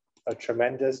a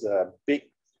tremendous, big,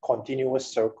 continuous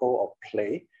circle of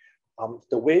play.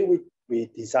 The way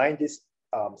we designed this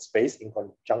space in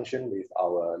conjunction with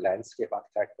our landscape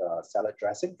architect, Salad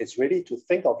Dressing, is really to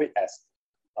think of it as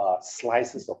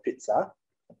slices of pizza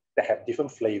that have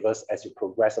different flavors as you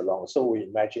progress along. So we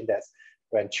imagine that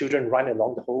when children run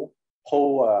along the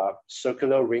whole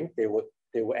circular ring, they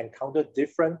will encounter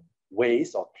different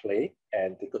ways of play,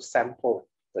 and they could sample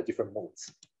the different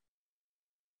modes.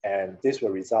 And this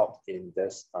will result in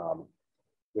this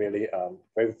really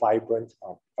very vibrant,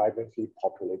 vibrantly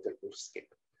populated roofscape.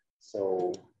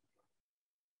 So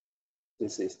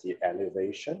this is the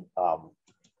elevation,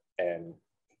 and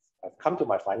I've come to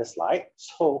my final slide.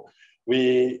 So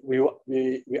the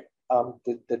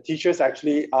teachers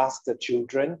actually asked the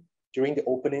children during the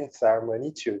opening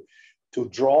ceremony to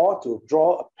draw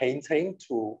a painting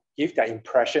to give their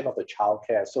impression of the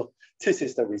childcare. So this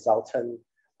is the resultant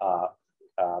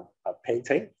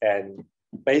painting, and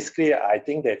basically I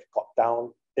think they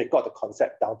got the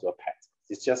concept down to a pet.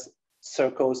 It's just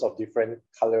circles of different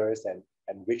colors and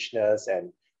richness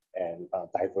and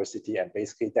diversity, and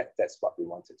basically that's what we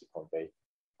wanted to convey.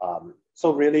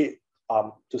 So really,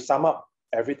 to sum up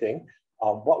everything,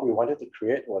 what we wanted to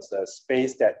create was a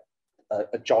space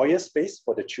a joyous space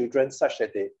for the children, such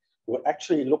that they will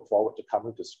actually look forward to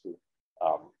coming to school.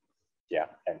 Yeah,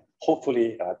 and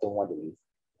hopefully don't want to leave.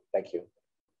 Thank you.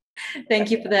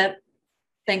 Thank you for that.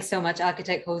 Thanks so much,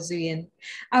 Architect Ho Zuyin.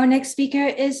 Our next speaker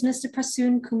is Mr.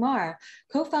 Prasoon Kumar,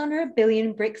 co-founder of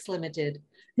Billion Bricks Limited.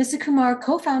 Mr. Kumar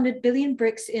co-founded Billion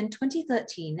Bricks in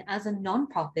 2013 as a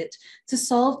non-profit to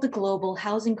solve the global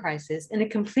housing crisis in a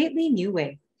completely new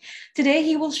way. Today,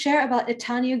 he will share about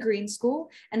Etania Green School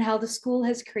and how the school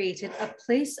has created a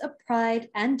place of pride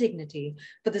and dignity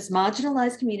for this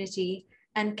marginalized community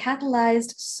and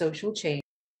catalyzed social change.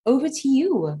 Over to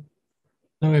you.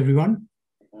 Hello, everyone.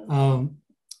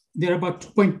 There are about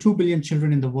 2.2 billion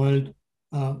children in the world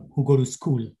who go to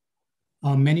school.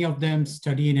 Many of them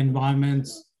study in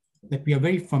environments that we are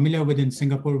very familiar with in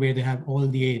Singapore, where they have all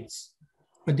the aids.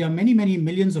 But there are many, many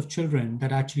millions of children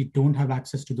that actually don't have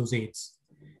access to those aids.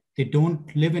 They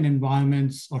don't live in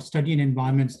environments or study in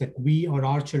environments that we or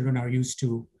our children are used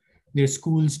to. Their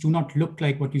schools do not look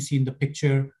like what you see in the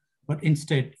picture, but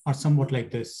instead are somewhat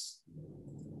like this.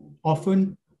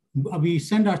 Often, we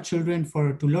send our children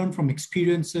to learn from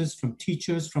experiences, from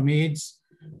teachers, from aides,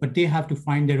 but they have to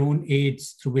find their own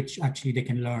aids through which actually they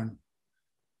can learn.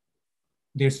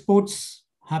 Their sports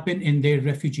happen in their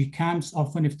refugee camps,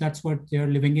 often if that's what they're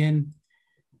living in.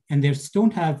 And they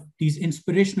don't have these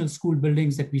inspirational school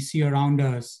buildings that we see around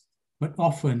us, but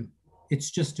often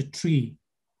it's just a tree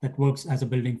that works as a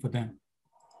building for them.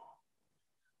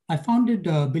 I founded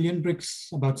Billion Bricks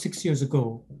about 6 years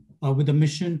ago with a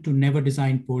mission to never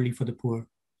design poorly for the poor.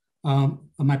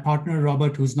 My partner,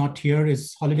 Robert, who's not here,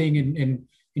 is holidaying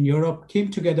in Europe, came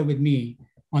together with me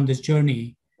on this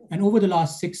journey. And over the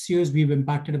last 6 years, we've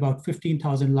impacted about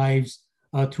 15,000 lives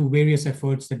through various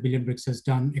efforts that Billion Bricks has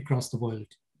done across the world.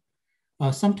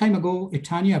 Some time ago,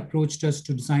 Etania approached us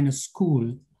to design a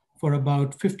school for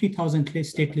about 50,000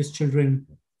 stateless children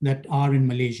that are in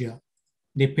Malaysia.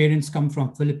 Their parents come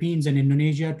from Philippines and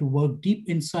Indonesia to work deep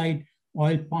inside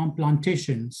oil palm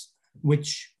plantations,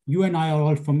 which you and I are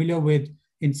all familiar with.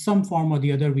 In some form or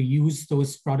the other, we use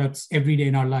those products every day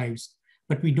in our lives,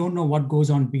 but we don't know what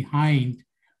goes on behind,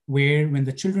 where when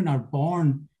the children are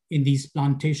born in these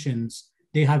plantations,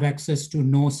 they have access to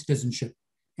no citizenship.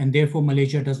 And therefore,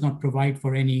 Malaysia does not provide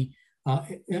for any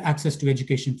access to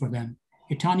education for them.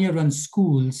 Etania runs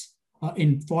schools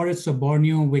in forests of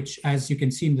Borneo, which, as you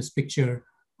can see in this picture,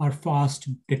 are fast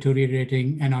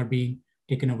deteriorating and are being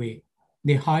taken away.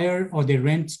 They hire or they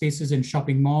rent spaces in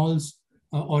shopping malls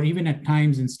or even at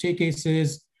times in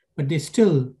staircases, but they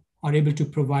still are able to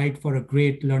provide for a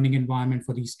great learning environment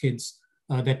for these kids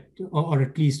or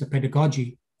at least a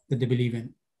pedagogy that they believe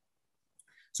in.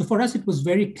 So for us, it was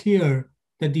very clear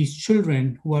that these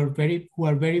children who are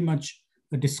very much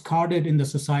discarded in the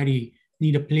society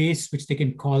need a place which they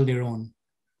can call their own,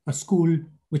 a school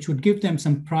which would give them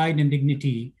some pride and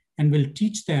dignity and will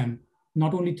teach them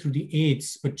not only through the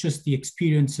aids, but just the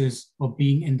experiences of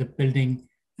being in the building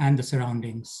and the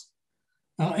surroundings.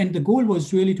 And the goal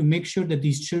was really to make sure that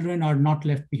these children are not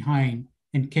left behind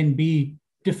and can be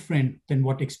different than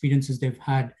what experiences they've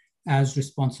had as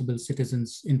responsible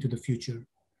citizens into the future.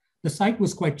 The site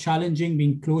was quite challenging,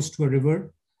 being close to a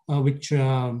river, which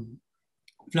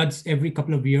floods every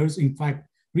couple of years. In fact,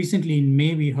 recently in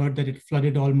May, we heard that it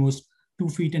flooded almost 2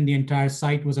 feet and the entire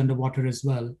site was underwater as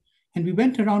well. And we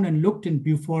went around and looked in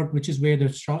Beaufort, which is where the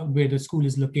school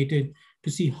is located, to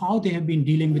see how they have been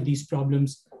dealing with these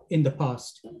problems in the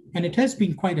past. And it has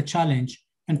been quite a challenge.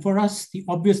 And for us, the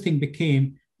obvious thing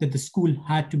became that the school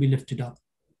had to be lifted up.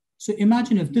 So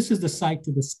imagine if this is the site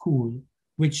to the school,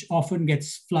 which often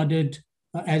gets flooded,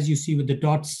 as you see with the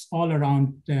dots all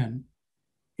around them.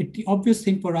 The obvious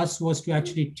thing for us was to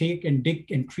actually take and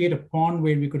dig and create a pond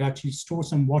where we could actually store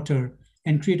some water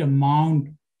and create a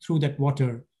mound through that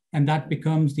water. And that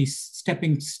becomes the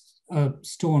stepping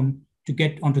stone to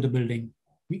get onto the building.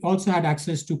 We also had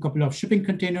access to a couple of shipping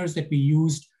containers that we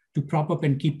used to prop up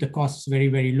and keep the costs very,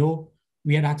 very low.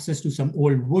 We had access to some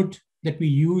old wood that we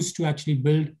used to actually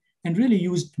build and really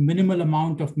used minimal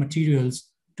amount of materials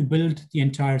to build the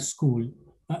entire school.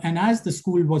 And as the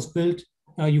school was built,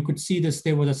 you could see this,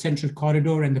 there was a central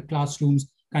corridor and the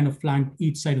classrooms kind of flanked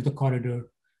each side of the corridor.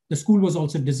 The school was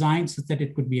also designed so that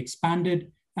it could be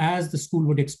expanded as the school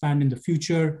would expand in the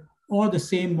future, or the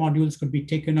same modules could be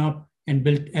taken up and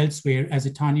built elsewhere, as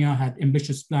Etania had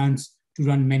ambitious plans to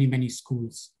run many, many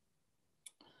schools.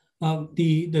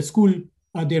 The school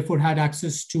therefore had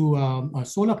access to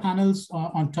solar panels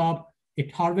on top.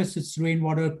 It harvests its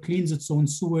rainwater, cleans its own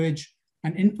sewage,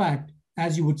 and in fact,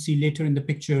 as you would see later in the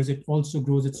pictures, it also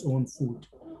grows its own food.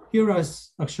 Here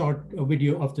is a short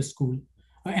video of the school.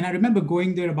 And I remember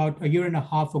going there about 1.5 years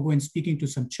ago and speaking to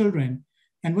some children.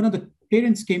 And one of the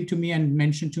parents came to me and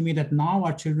mentioned to me that now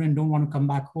our children don't want to come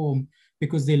back home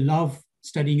because they love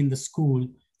studying in the school.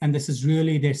 And this is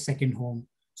really their second home.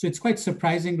 So it's quite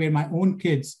surprising where my own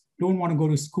kids don't want to go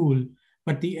to school,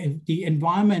 but the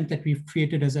environment that we've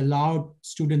created has allowed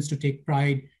students to take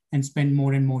pride and spend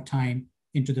more and more time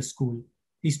into the school.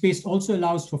 The space also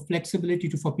allows for flexibility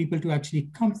for people to actually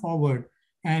come forward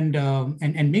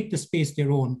and make the space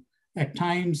their own. At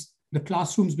times, the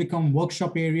classrooms become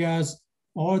workshop areas,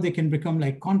 or they can become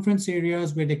like conference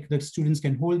areas where the students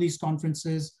can hold these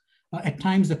conferences. At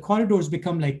times, the corridors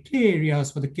become like play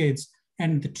areas for the kids,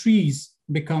 and the trees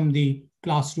become the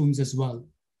classrooms as well.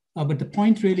 But the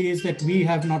point really is that we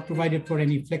have not provided for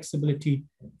any flexibility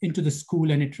into the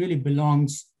school, and it really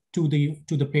belongs to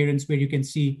the parents, where you can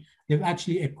see they've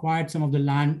actually acquired some of the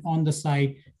land on the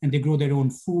site, and they grow their own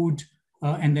food,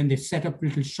 and then they set up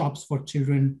little shops for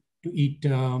children to eat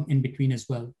in between as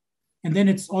well. And then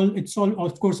it's all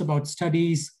of course about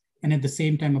studies, and at the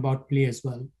same time about play as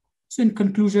well. So in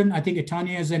conclusion, I think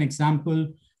Etania is an example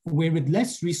where with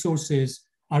less resources,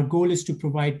 our goal is to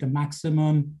provide the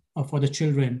maximum for the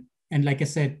children. And like I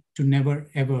said, to never,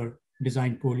 ever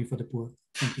design poorly for the poor.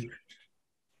 Thank you.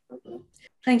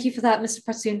 Thank you for that, Mr.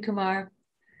 Prasoon Kumar.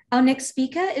 Our next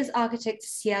speaker is architect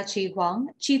Xiaoqi Huang,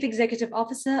 Chief Executive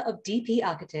Officer of DP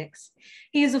Architects.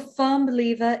 He is a firm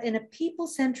believer in a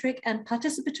people-centric and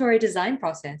participatory design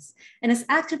process, and is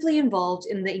actively involved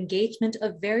in the engagement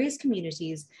of various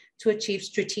communities to achieve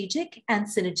strategic and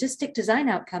synergistic design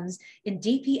outcomes in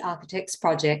DP Architects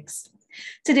projects.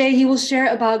 Today, he will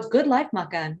share about Good Life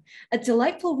Makan, a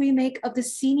delightful remake of the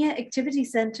Senior Activity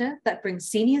Center that brings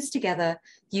seniors together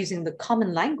using the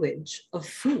common language of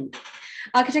food.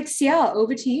 Architect Xia,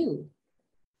 over to you.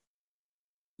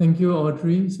 Thank you,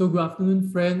 Audrey. So good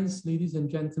afternoon, friends, ladies and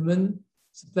gentlemen.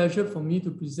 It's a pleasure for me to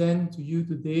present to you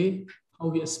today how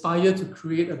we aspire to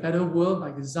create a better world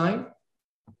by design.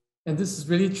 And this is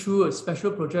really through a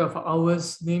special project of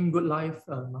ours named Good Life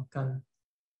Makan.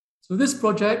 So this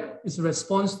project is a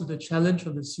response to the challenge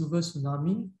of the silver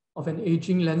tsunami of an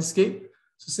aging landscape.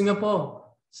 So Singapore,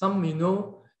 some may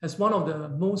know, has one of the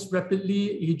most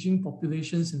rapidly aging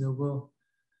populations in the world.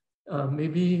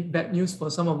 Maybe bad news for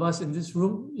some of us in this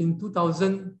room. In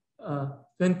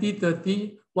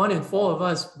 2030, 1 in 4 of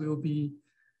us will be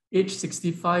aged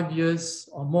 65 years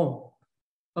or more.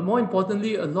 But more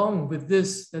importantly, along with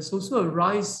this, there's also a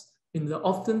rise in the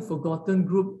often forgotten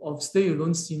group of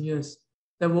stay-alone seniors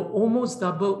that will almost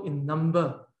double in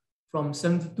number from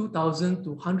 72,000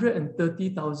 to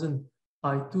 130,000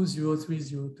 by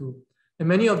 2032. And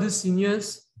many of these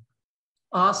seniors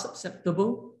are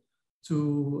susceptible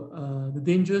to the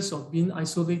dangers of being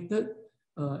isolated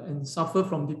and suffer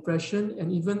from depression,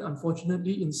 and even,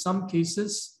 unfortunately, in some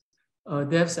cases,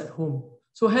 deaths at home.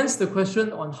 So hence the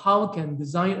question on how can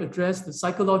design address the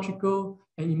psychological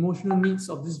and emotional needs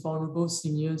of these vulnerable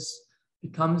seniors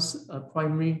becomes a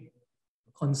primary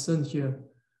concern here.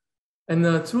 And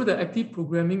through the active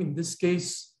programming, in this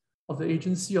case, of the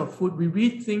Agency of Food, we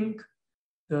rethink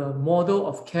the model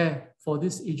of care for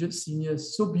these aged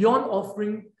seniors. So beyond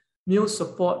offering meal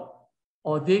support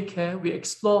or daycare, we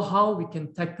explore how we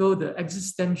can tackle the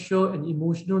existential and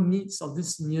emotional needs of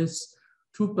these seniors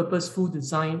through purposeful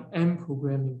design and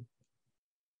programming.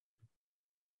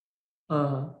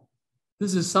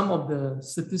 This is some of the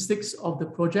statistics of the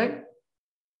project,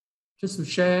 just to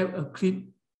share a clip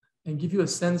and give you a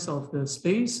sense of the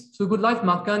space. So Good Life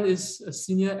Makan is a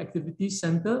senior activity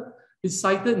center. It's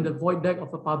sited in the void deck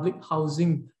of a public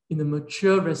housing in the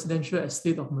mature residential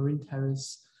estate of Marine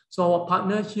Terrace. So our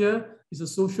partner here is a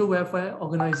social welfare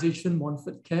organization,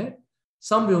 Montfort Care.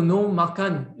 Some will know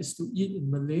makan is to eat in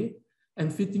Malay.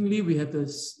 And fittingly, we have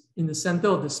this in the center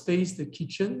of the space, the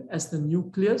kitchen as the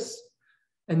nucleus.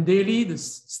 And daily, the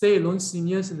stay-alone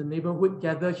seniors in the neighborhood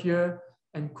gather here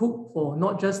and cook for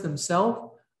not just themselves,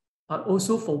 but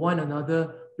also for one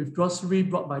another with grocery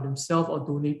brought by themselves or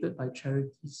donated by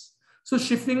charities. So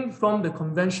shifting from the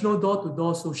conventional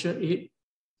door-to-door social aid,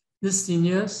 these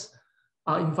seniors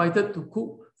are invited to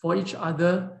cook for each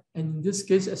other, and in this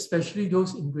case, especially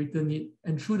those in greater need.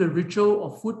 And through the ritual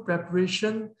of food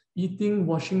preparation, eating,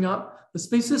 washing up, the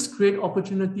spaces create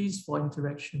opportunities for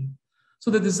interaction. So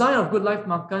the design of Good Life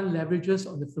Makan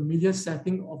leverages on the familiar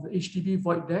setting of the HDB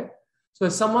void deck. So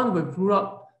as someone who grew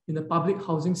up in a public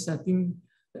housing setting,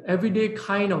 the everyday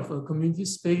kind of a community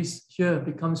space here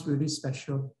becomes really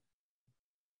special.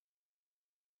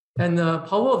 And the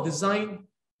power of design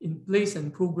in place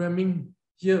and programming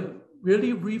here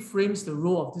really reframes the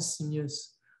role of these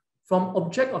seniors from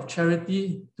object of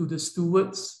charity to the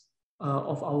stewards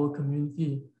of our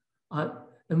community.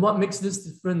 And what makes this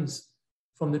difference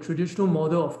from the traditional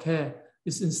model of care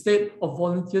is instead of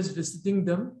volunteers visiting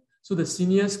them, so the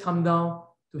seniors come down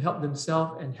to help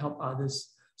themselves and help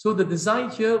others. So the design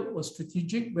here was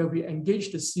strategic, where we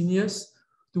engaged the seniors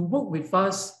to work with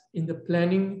us in the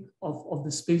planning of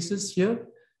the spaces here,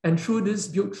 and through this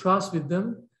build trust with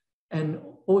them and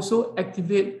also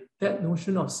activate that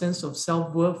notion of sense of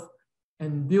self-worth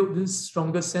and build this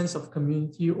stronger sense of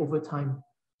community over time.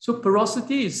 So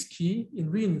porosity is key in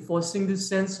reinforcing this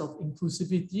sense of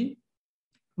inclusivity,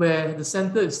 where the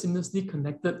center is seamlessly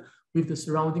connected with the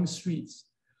surrounding streets.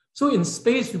 So in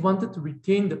space, we wanted to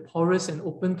retain the porous and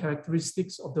open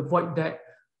characteristics of the void deck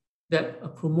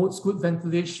that promotes good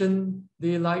ventilation,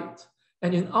 daylight,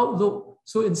 and in outlook.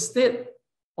 So instead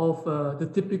of the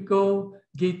typical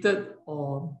gated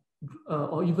or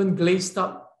even glazed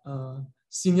up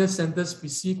senior centers we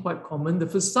see quite common, the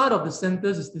facade of the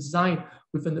centers is designed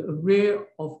with an array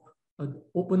of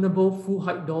openable full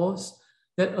height doors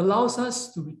that allows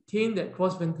us to retain that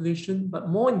cross ventilation, but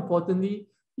more importantly,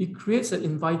 it creates an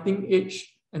inviting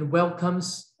edge and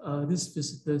welcomes these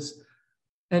visitors.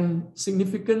 And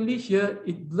significantly here,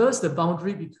 it blurs the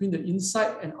boundary between the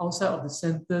inside and outside of the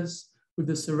centers with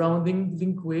the surrounding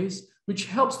linkways, which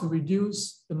helps to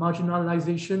reduce the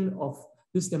marginalization of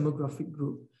this demographic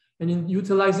group. And in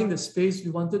utilizing the space,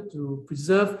 we wanted to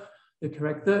preserve the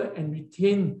character and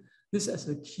retain this as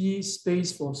a key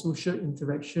space for social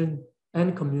interaction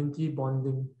and community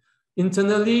bonding.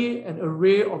 Internally, an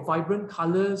array of vibrant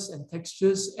colors and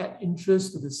textures add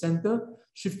interest to the center,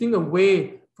 shifting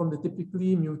away from the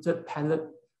typically muted palette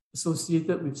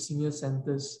associated with senior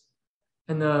centers.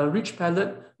 And a rich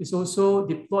palette is also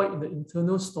deployed in the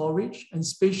internal storage, and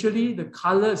spatially the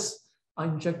colors are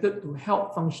injected to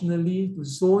help functionally to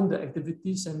zone the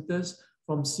activity centers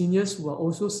from seniors who are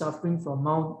also suffering from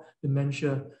mild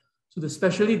dementia. So the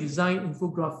specially designed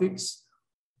infographics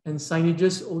and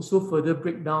signages also further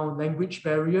break down language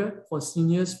barrier for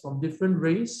seniors from different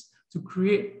races to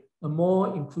create a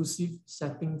more inclusive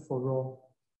setting for all.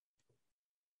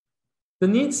 The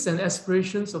needs and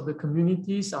aspirations of the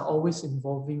communities are always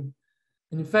evolving.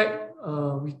 And in fact,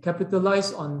 we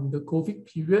capitalize on the COVID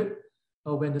period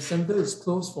when the center is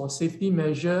closed for safety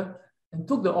measure and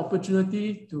took the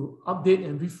opportunity to update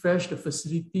and refresh the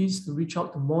facilities to reach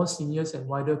out to more seniors and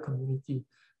wider community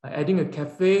by adding a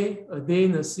cafe, a day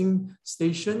nursing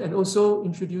station, and also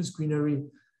introduce greenery.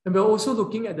 And we're also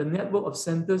looking at the network of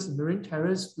centers in Marine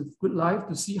Terrace with Good Life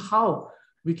to see how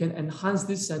we can enhance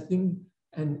this setting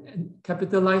and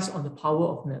capitalize on the power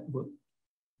of network.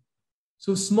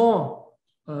 So small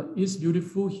is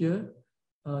beautiful here.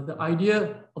 The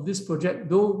idea of this project,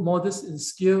 though modest in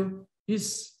scale,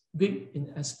 is big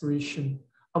in aspiration.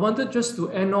 I wanted just to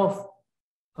end off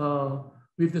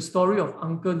with the story of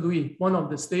Uncle Louis, one of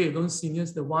the stay-alone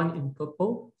seniors, the one in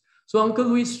purple. So Uncle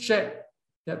Louis shared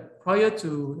that prior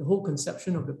to the whole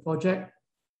conception of the project,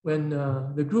 when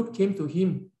the group came to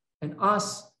him and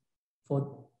asked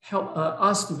for help,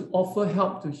 asked to offer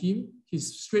help to him,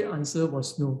 his straight answer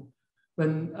was no.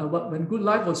 When Good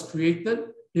Life was created,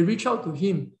 they reached out to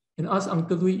him and asked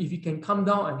Uncle Louis if he can come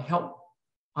down and help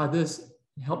others,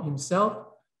 help himself.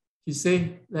 He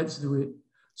said, let's do it.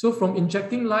 So from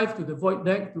injecting life to the void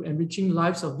deck to enriching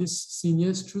lives of these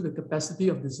seniors through the capacity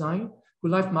of design,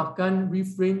 Good Life Makan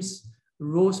reframes the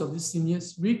roles of these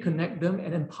seniors, reconnect them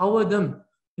and empower them,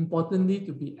 importantly,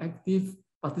 to be active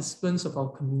participants of our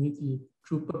community.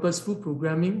 Through purposeful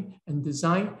programming and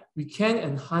design, we can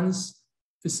enhance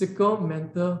physical,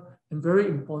 mental, and very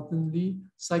importantly,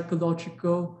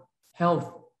 psychological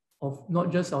health of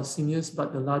not just our seniors,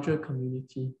 but the larger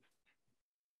community.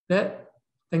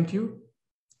 Thank you.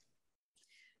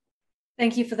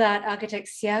 Thank you for that, Architect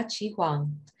Xia Qi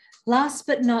Huang. Last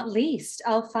but not least,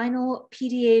 our final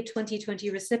PDA 2020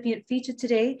 recipient featured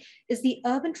today is the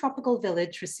Urban Tropical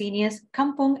Village for Seniors,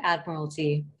 Kampong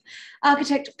Admiralty.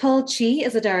 Architect Pearl Chi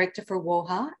is a director for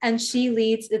WOHA, and she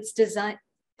leads its design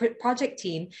project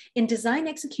team in design,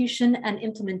 execution, and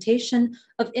implementation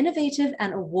of innovative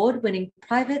and award-winning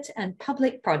private and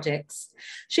public projects.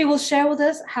 She will share with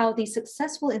us how the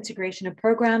successful integration of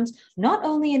programs not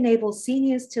only enables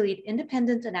seniors to lead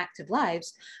independent and active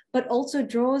lives, but also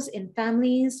draws in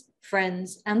families,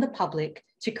 friends, and the public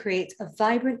to create a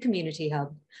vibrant community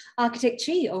hub. Architect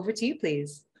Chi, over to you,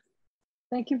 please.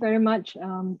 Thank you very much,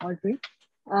 Audrey.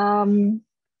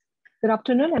 Good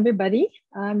afternoon, everybody.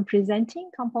 I'm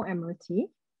presenting Kampong Admiralty.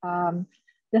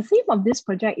 The theme of this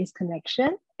project is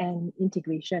connection and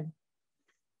integration.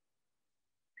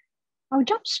 I'll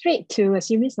jump straight to a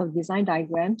series of design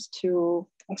diagrams to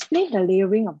explain the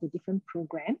layering of the different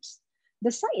programs.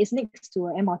 The site is next to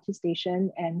an MRT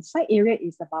station and site area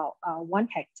is about 1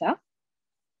 hectare.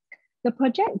 The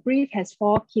project brief has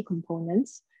 4 key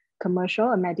components: commercial,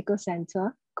 a medical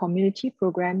center, community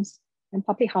programs, and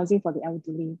public housing for the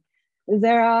elderly.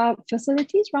 There are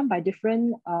facilities run by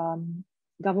different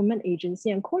government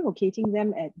agencies, and co-locating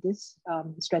them at this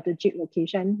strategic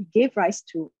location gave rise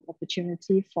to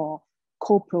opportunity for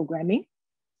co-programming.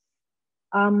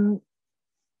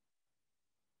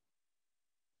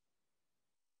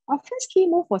 Our first key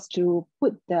move was to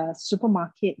put the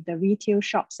supermarket, the retail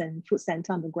shops and food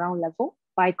center on the ground level.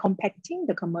 By compacting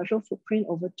the commercial footprint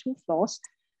over 2 floors,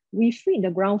 we freed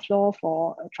the ground floor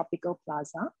for a tropical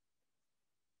plaza.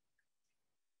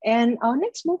 And our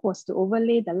next move was to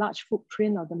overlay the large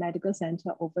footprint of the medical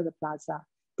center over the plaza.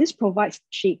 This provides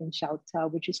shade and shelter,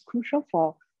 which is crucial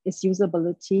for its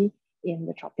usability in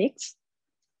the tropics.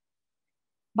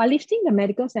 By lifting the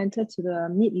medical center to the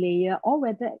mid-layer, all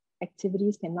weather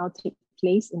activities can now take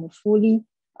place in a fully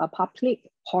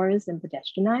public, porous and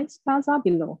pedestrianized plaza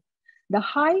below. The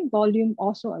high volume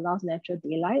also allows natural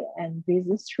daylight and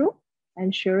breezes through,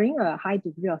 ensuring a high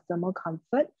degree of thermal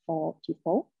comfort for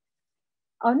people.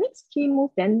 Our next key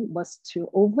move then was to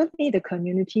overlay the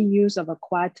community use of a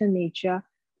quieter nature,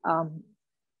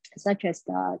 such as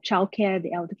the childcare,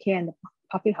 the elder care, and the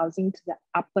public housing to the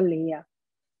upper layer.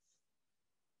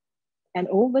 And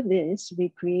over this, we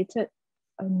created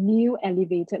a new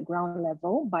elevated ground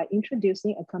level by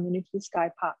introducing a community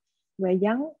sky park where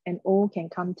young and old can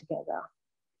come together.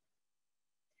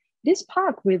 This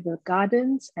park with the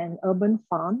gardens and urban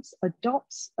farms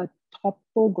adopts a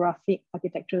topographic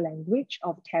architectural language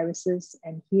of terraces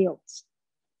and hills.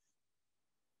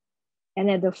 And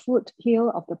at the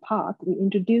foothill of the park, we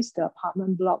introduced the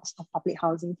apartment blocks of public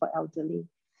housing for elderly.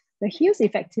 The hills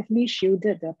effectively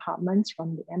shielded the apartments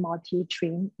from the MRT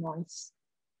train noise.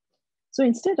 So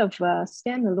instead of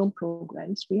standalone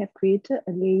programs, we have created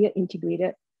a layer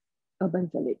integrated urban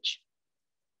village.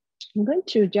 I'm going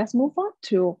to just move on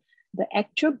to the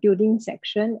actual building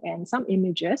section and some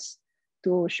images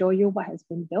to show you what has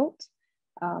been built.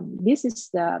 This is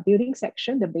the building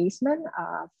section, the basement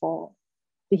for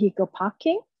vehicle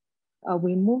parking.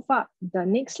 We move up the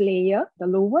next layer. The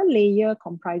lower layer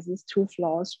comprises 2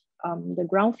 floors. The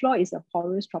ground floor is a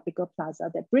porous tropical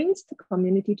plaza that brings the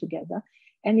community together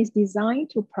and is designed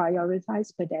to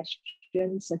prioritize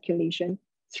pedestrian circulation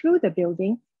through the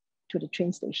building to the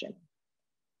train station.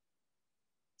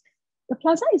 The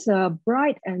plaza is a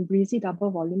bright and breezy double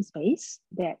volume space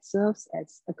that serves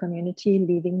as a community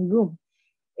living room.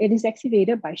 It is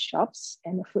activated by shops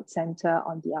and a food center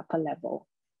on the upper level.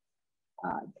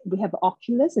 We have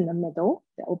Oculus in the middle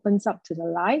that opens up to the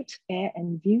light, air,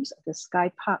 and views of the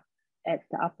sky park at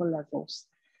the upper levels.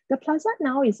 The plaza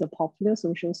now is a popular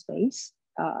social space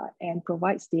and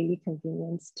provides daily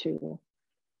convenience to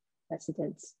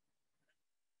residents.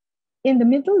 In the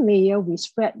middle layer, we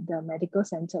spread the medical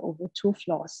center over 2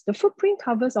 floors. The footprint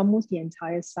covers almost the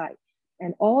entire site,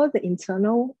 and all the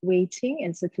internal waiting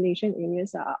and circulation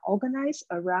areas are organized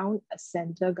around a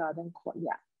center garden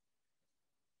courtyard.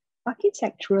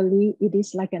 Architecturally, it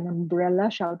is like an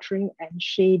umbrella sheltering and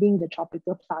shading the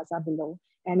tropical plaza below,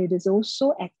 and it is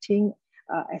also acting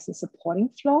as a supporting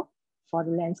floor for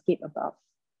the landscape above.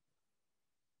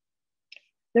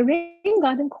 The rain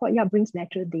garden courtyard brings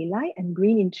natural daylight and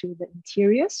green into the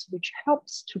interiors, which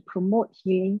helps to promote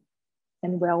healing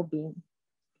and well-being.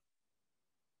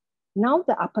 Now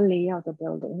the upper layer of the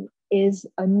building is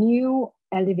a new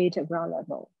elevated ground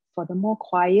level for the more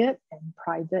quiet and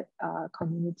private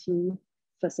community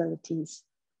facilities.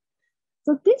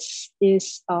 So this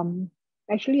is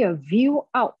actually a view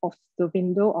out of the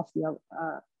window of the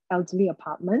elderly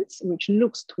apartments, which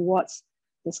looks towards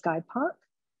the sky park.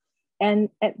 And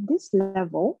at this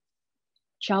level,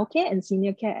 childcare and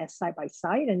senior care are side by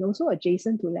side and also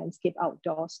adjacent to landscape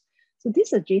outdoors. So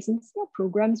these adjacent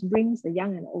programs brings the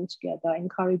young and old together,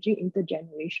 encouraging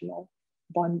intergenerational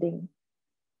bonding.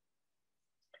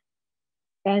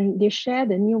 And they share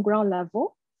the new ground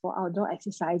level for outdoor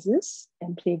exercises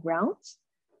and playgrounds.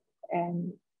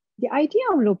 And the idea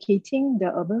of locating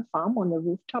the urban farm on the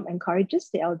rooftop encourages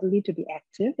the elderly to be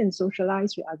active and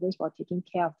socialize with others while taking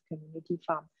care of the community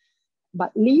farm.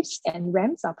 But lifts and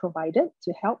ramps are provided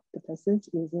to help the persons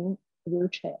using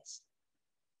wheelchairs.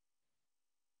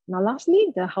 Now,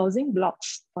 lastly, the housing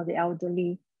blocks for the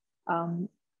elderly.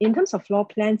 In terms of floor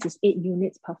plans, it's 8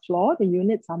 units per floor. The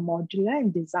units are modular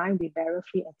and designed with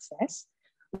barrier-free access.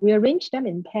 We arrange them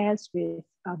in pairs with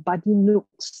buddy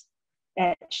nooks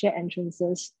at shared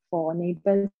entrances for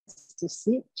neighbors to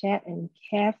sit, chat, and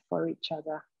care for each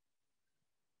other.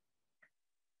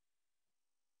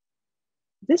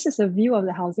 This is a view of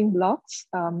the housing blocks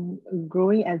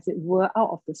growing as it were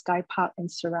out of the sky park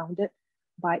and surrounded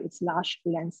by its large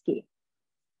landscape.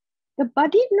 The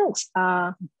buddy nooks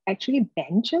are actually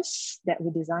benches that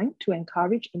we designed to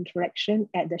encourage interaction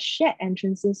at the shared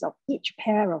entrances of each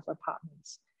pair of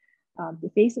apartments. They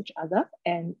face each other,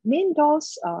 and main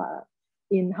doors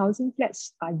in housing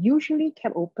flats are usually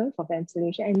kept open for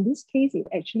ventilation. And in this case, it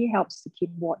actually helps to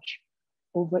keep watch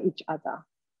over each other.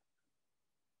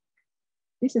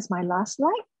 This is my last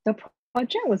slide. The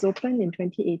project was opened in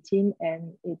 2018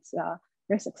 and it's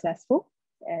very successful.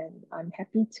 And I'm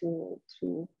happy to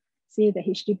say that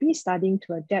HDB is starting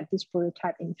to adapt this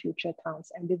prototype in future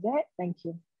towns. And with that, thank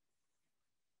you.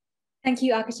 Thank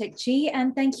you, Architect G,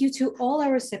 and thank you to all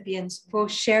our recipients for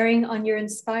sharing on your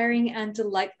inspiring and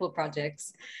delightful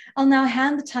projects. I'll now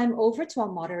hand the time over to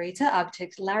our moderator,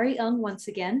 Architect Larry Ng, once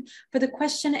again, for the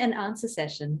question and answer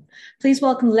session. Please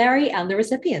welcome Larry and the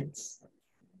recipients.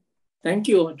 Thank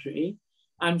you, Audrey.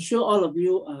 I'm sure all of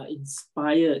you are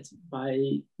inspired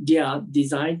by their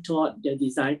design thought, their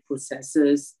design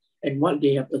processes, and what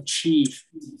they have achieved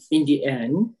in the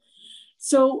end.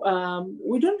 So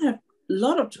we don't have a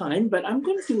lot of time, but I'm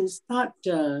going to start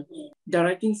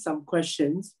directing some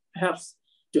questions, perhaps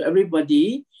to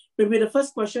everybody. Maybe the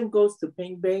first question goes to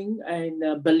Beng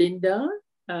and Belinda,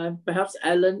 perhaps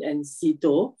Alan and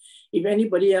Sito. If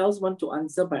anybody else want to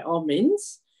answer, by all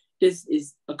means, this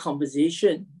is a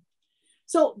conversation.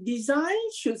 So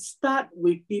design should start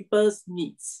with people's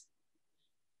needs.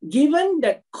 Given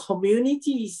that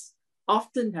communities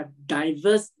often have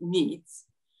diverse needs,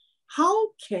 how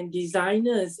can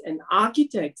designers and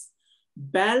architects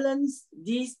balance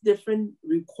these different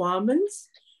requirements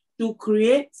to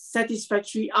create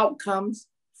satisfactory outcomes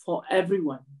for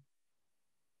everyone?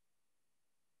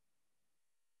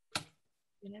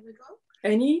 You never go?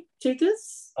 Any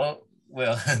takers? Oh,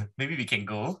 well, maybe we can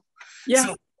go.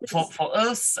 Yeah. So for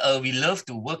us, we love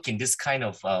to work in this kind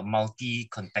of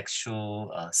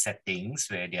multi-contextual settings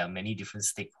where there are many different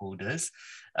stakeholders.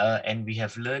 And we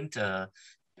have learned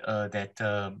that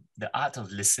the art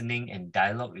of listening and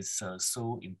dialogue is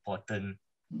so important.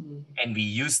 And we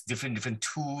use different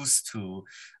tools to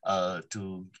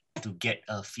get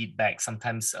feedback.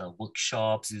 Sometimes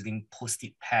workshops using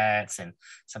post-it pads, and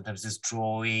sometimes just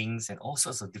drawings and all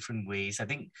sorts of different ways. I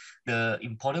think the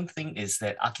important thing is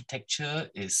that architecture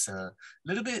is a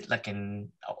little bit like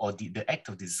the act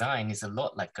of design is a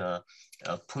lot like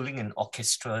pulling an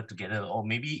orchestra together, or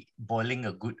maybe boiling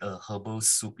a good herbal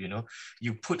soup. You know,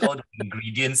 you put all the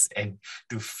ingredients and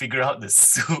to figure out the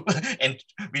soup, and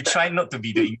we try not to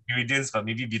be the ingredients, but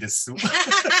maybe be the soup.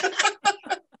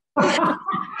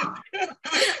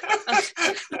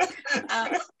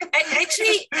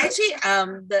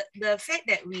 The fact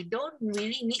that we don't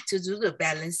really need to do the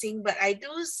balancing, but I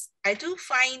do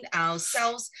find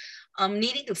ourselves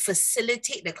needing to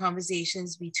facilitate the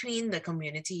conversations between the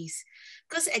communities,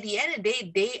 because at the end of the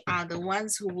day, they are the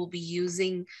ones who will be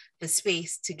using the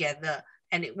space together,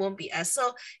 and it won't be us.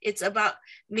 So it's about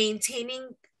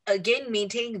maintaining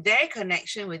their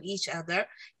connection with each other,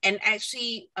 and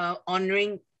actually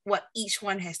honoring what each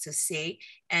one has to say,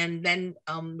 and then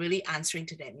really answering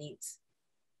to their needs.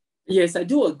 Yes, I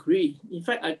do agree. In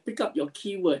fact, I pick up your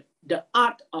keyword, the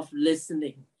art of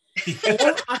listening.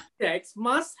 All architects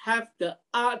must have the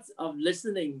art of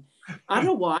listening.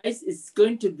 Otherwise, it's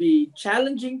going to be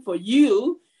challenging for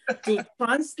you to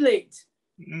translate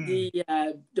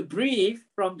the brief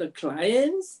from the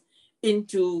clients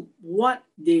into what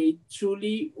they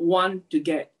truly want to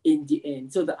get in the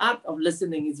end. So the art of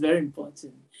listening is very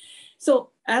important.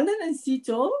 So Alan and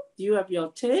Sito, do you have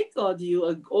your take, or do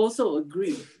you also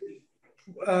agree?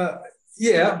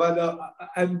 Yeah, but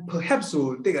I'm perhaps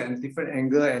to take a different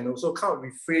angle and also kind of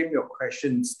reframe your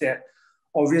questions that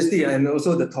obviously, and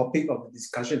also the topic of the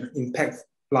discussion, impact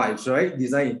lives, right?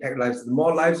 Design impact lives. The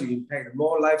more lives you impact, the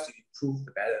more lives you improve,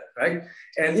 the better, right?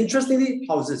 And interestingly,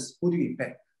 houses, who do you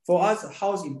impact? For us,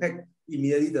 house impact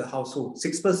immediately the household,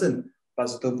 6%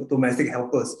 plus domestic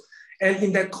helpers. And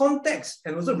in that context,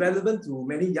 and also relevant to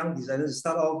many young designers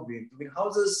start off with doing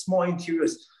houses, small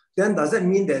interiors, then does that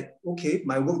mean that, okay,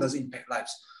 my work doesn't impact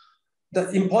lives?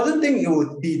 The important thing it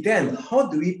would be then, how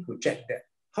do we project that?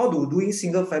 How do doing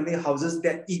single family houses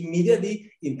that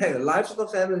immediately impact the lives of the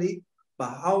family, but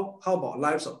how about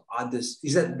lives of others?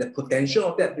 Is that the potential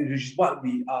of that, which is what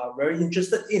we are very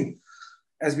interested in?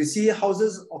 As we see,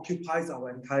 houses occupies our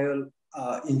entire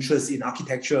interest in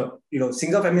architecture. You know,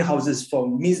 single family houses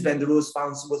from Mies van der Rohe's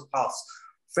Farnsworth House,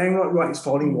 Frank Lloyd Wright's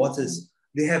Falling Waters,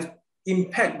 they have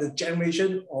impact the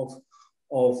generation of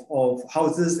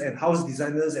houses and house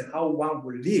designers and how one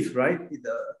will live, right?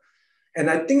 And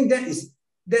I think that is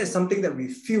something that we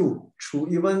feel through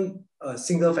even a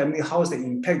single family house that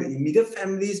impact the immediate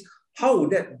families. How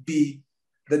would that be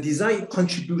the design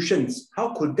contributions?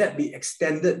 How could that be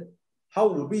extended? How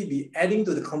would we be adding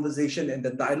to the conversation and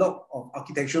the dialogue of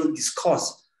architectural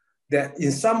discourse that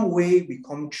in some way we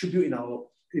contribute in our,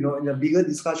 in a bigger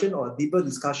discussion or a deeper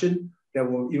discussion that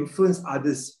will influence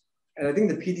others? And I think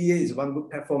the PDA is one good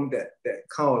platform that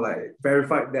kind of like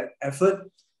verified that effort,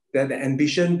 that the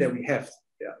ambition that we have.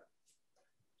 Yeah.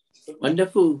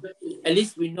 Wonderful. At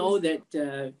least we know that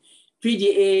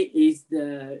PDA is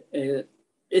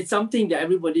it's something that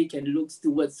everybody can look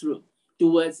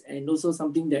towards, and also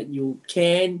something that you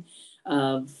can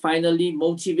finally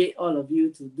motivate all of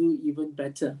you to do even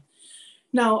better.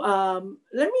 Now,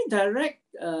 let me direct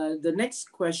the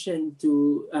next question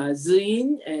to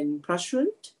Ziyin and Prasoon.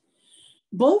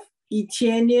 Both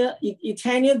Etania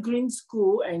Green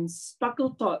School and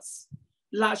Sparkle Thoughts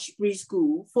Large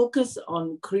Preschool focus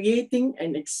on creating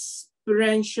an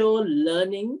experiential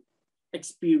learning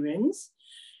experience,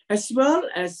 as well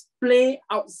as play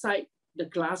outside the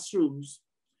classrooms.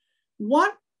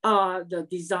 What are the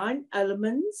design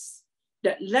elements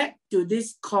that led to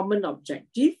this common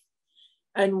objective?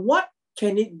 And what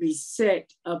can it be said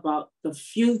about the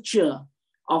future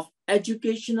of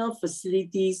educational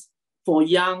facilities for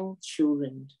young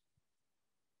children?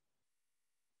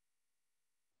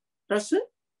 Prasoon?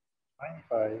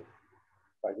 If I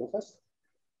go first.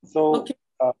 So, okay.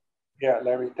 Yeah,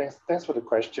 Larry, thanks for the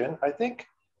question. I think,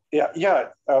 right,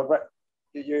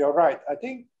 you're right. I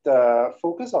think the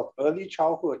focus of early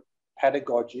childhood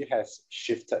pedagogy has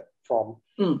shifted from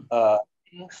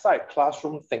inside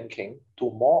classroom thinking to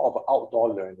more of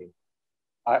outdoor learning.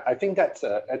 I think that's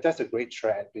a great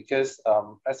trend because,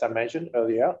 as I mentioned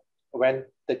earlier, when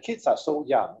the kids are so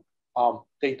young,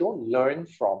 they don't learn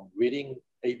from reading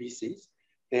ABCs.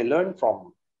 They learn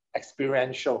from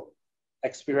experiencing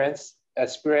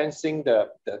the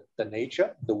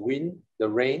nature, the wind, the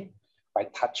rain, by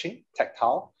touching,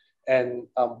 tactile. And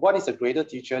what is a greater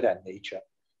teacher than nature,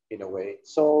 in a way?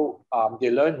 So they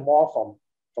learn more from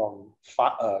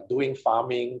doing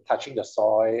farming, touching the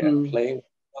soil, and playing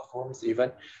with homes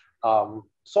even.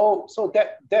 So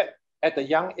that at a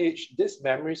young age, these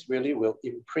memories really will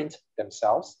imprint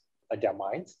themselves in their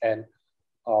minds. And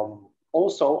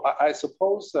also, I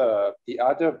suppose the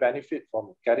other benefit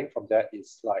from getting from that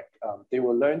is like they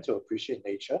will learn to appreciate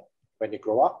nature when they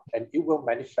grow up, and it will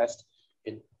manifest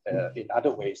in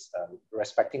other ways,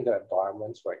 respecting the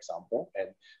environment, for example, and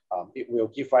it will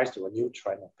give rise to a new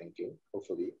trend of thinking,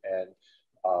 hopefully. And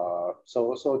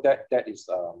so that is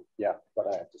what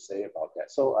I have to say about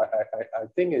that. So I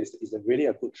think it's really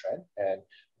a good trend, and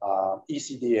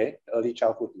ECDA, Early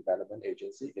Childhood Development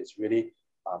Agency, is really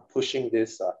pushing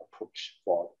this approach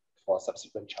for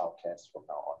subsequent childcare from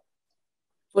now on.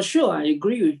 For sure, I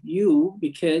agree with you,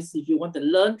 because if you want to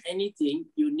learn anything,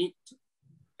 you need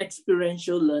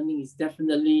experiential learning is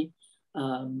definitely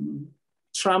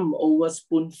trump over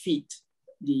spoon feed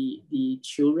the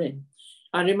children.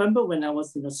 I remember when I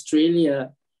was in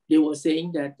Australia, they were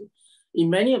saying that in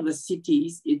many of the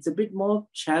cities, it's a bit more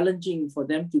challenging for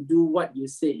them to do what you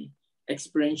say,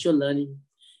 experiential learning.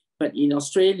 But in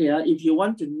Australia, if you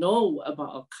want to know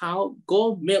about a cow,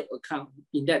 go milk a cow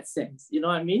in that sense, you know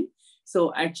what I mean?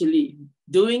 So actually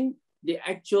doing the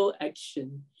actual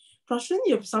action. Prasoon,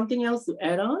 you have something else to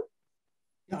add on?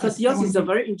 Because yours is a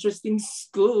very interesting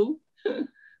school.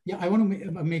 Yeah, I want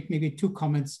to make maybe two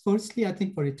comments. Firstly, I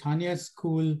think for Etania's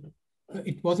school,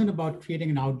 it wasn't about creating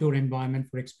an outdoor environment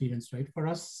for experience, right? For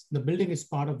us, the building is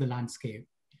part of the landscape,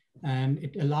 and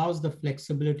it allows the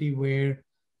flexibility where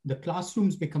the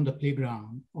classrooms become the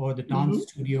playground, or the dance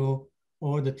studio,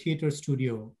 or the theater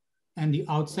studio, and the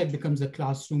outside becomes a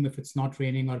classroom if it's not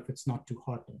raining or if it's not too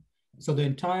hot. So the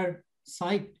entire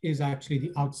site is actually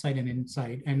the outside and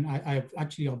inside, and I've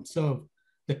actually observed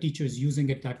the teachers using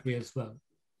it that way as well.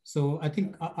 So I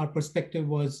think our perspective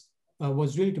was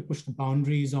really to push the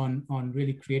boundaries on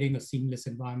really creating a seamless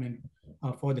environment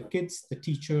for the kids, the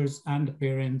teachers, and the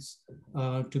parents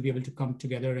to be able to come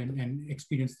together and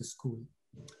experience the school.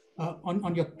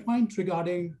 On your point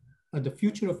regarding the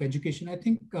future of education, I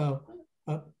think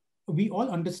we all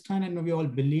understand and we all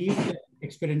believe that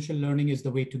experiential learning is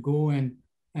the way to go,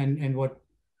 and what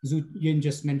Yin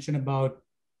just mentioned about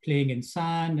playing in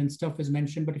sand and stuff is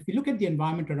mentioned. But if we look at the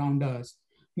environment around us,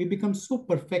 we become so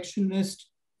perfectionist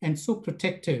and so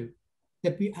protective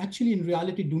that we actually in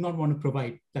reality do not want to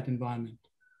provide that environment,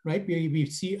 right? We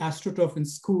see astroturf in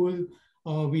school,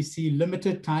 we see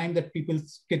limited time that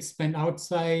kids spend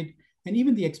outside, and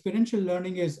even the experiential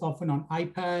learning is often on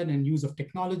iPad and use of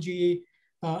technology,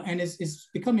 and is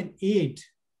become an aid,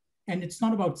 and it's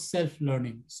not about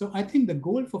self-learning. So I think the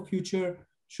goal for future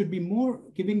should be more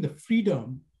giving the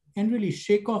freedom and really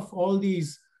shake off all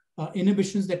these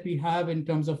inhibitions that we have in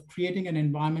terms of creating an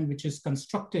environment which is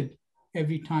constructed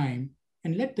every time,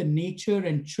 and let the nature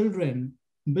and children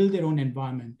build their own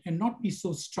environment and not be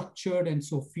so structured and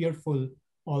so fearful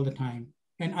all the time.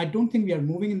 And I don't think we are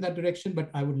moving in that direction, but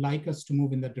I would like us to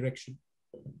move in that direction.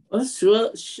 Well,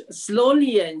 sure,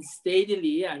 slowly and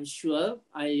steadily, I'm sure.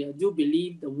 I do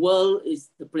believe the world is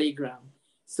the playground.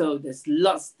 So there's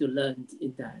lots to learn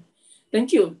in that.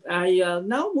 Thank you. I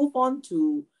now move on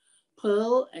to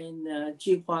Pearl and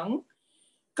Huang.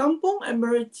 Kampong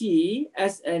Admiralty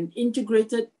as an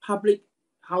integrated public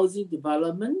housing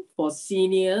development for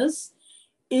seniors.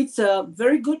 It's a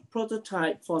very good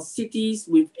prototype for cities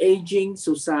with aging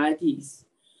societies.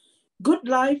 Good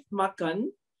Life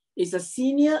Makan is a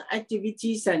senior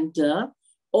activity center,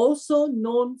 also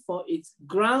known for its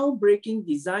groundbreaking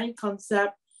design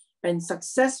concept and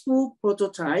successful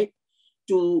prototype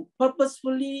to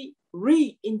purposefully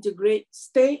reintegrate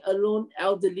stay-alone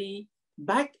elderly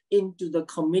back into the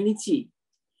community.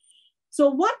 So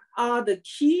what are the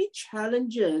key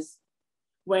challenges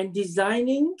when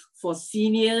designing for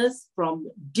seniors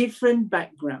from different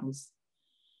backgrounds?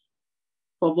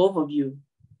 For both of you.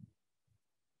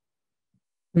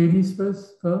 Ladies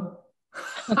first, Pearl.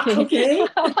 Okay. Okay.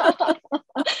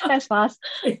 That's fast.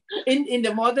 In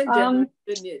the modern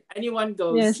generation, anyone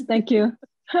goes. Yes, thank you.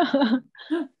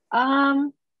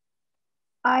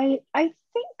 I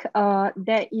think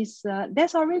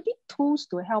there's already tools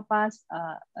to help us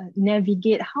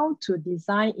navigate how to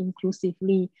design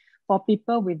inclusively for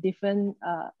people with different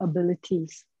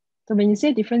abilities. So when you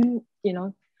say different,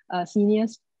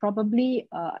 seniors, probably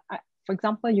for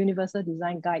example, universal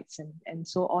design guides and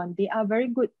so on, they are very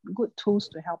good tools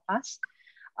to help us.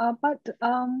 But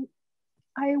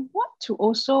I want to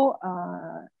also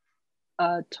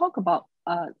talk about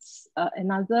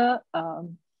another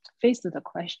face to the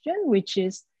question, which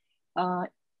is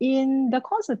in the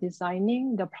course of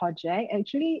designing the project,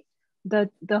 actually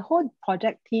the whole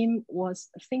project team was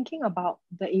thinking about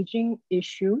the aging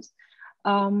issues.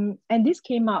 And this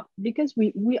came up because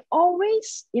we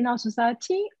always, in our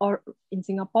society or in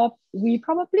Singapore, we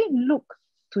probably look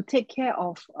to take care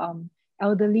of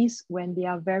elderlies when they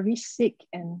are very sick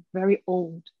and very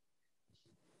old.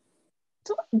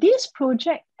 So this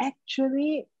project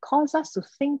actually caused us to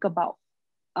think about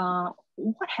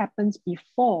what happens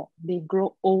before they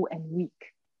grow old and weak.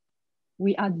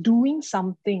 We are doing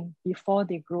something before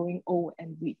they're growing old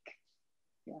and weak.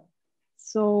 Yeah.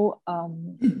 So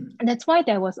and that's why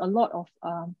there was a lot of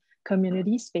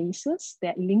community spaces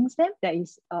that links them. There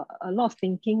is a lot of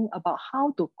thinking about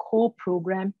how to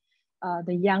co-program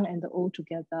the young and the old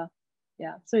together.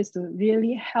 Yeah, so it's to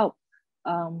really help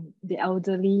the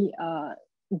elderly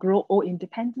grow old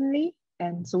independently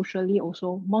and socially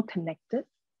also more connected.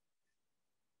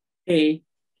 Okay.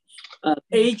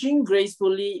 Aging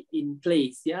gracefully in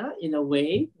place, yeah, in a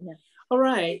way. Yeah. All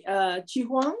right,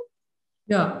 Huang?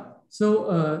 Yeah,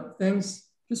 so thanks.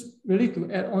 Just really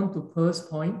to add on to Pearl's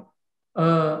point,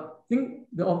 I think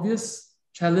the obvious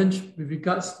challenge with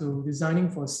regards to designing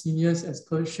for seniors, as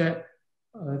Pearl shared,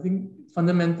 I think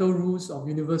fundamental rules of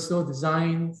universal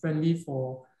design, friendly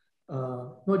for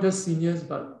not just seniors,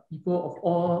 but people of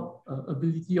all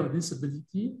ability or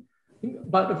disability.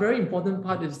 But a very important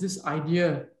part is this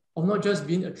idea of not just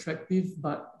being attractive,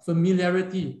 but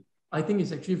familiarity. I think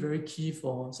is actually very key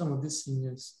for some of these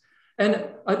seniors. And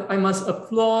I must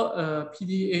applaud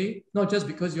PDA, not just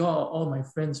because you are all my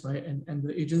friends, right? And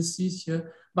the agencies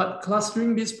here, but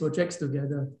clustering these projects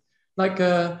together. Like,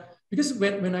 because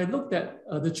when I looked at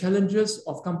the challenges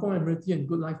of Kampong Admiralty and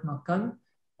Good Life Makan,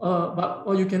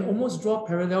 or you can almost draw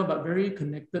parallel but very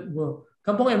connected world.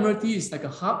 Kampong Admiralty is like a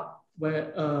hub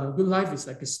where Good Life is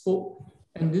like a spoke.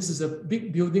 And this is a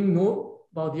big building node,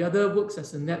 while the other works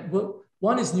as a network.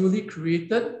 One is newly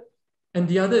created, and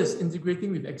the other is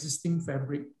integrating with existing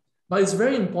fabric. But it's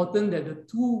very important that the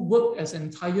two work as an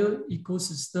entire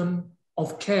ecosystem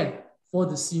of care for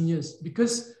the seniors,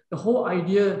 because the whole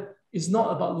idea is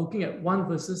not about looking at one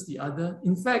versus the other.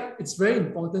 In fact, it's very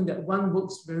important that one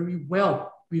works very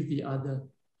well with the other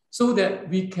so that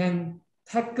we can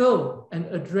tackle and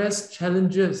address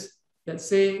challenges that,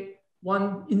 say,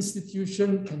 one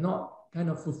institution cannot kind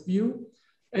of fulfill.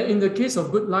 And in the case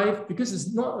of Good Life, because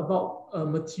it's not about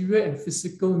material and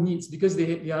physical needs, because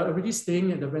they are already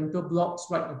staying at the rental blocks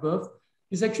right above,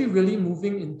 it's actually really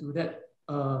moving into that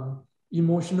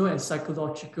emotional and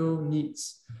psychological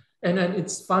needs. And then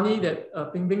it's funny that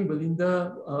Peng,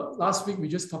 Belinda, last week we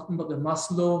just talking about the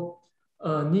Maslow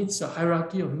needs,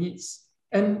 hierarchy of needs.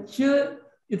 And here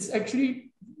it's actually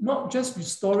not just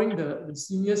restoring the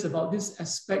seniors about these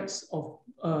aspects of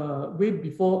way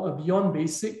before, beyond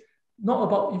basic, not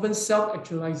about even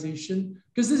self-actualization,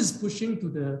 because this is pushing to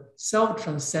the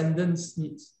self-transcendence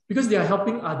needs, because they are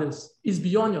helping others. It's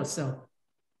beyond yourself.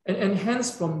 And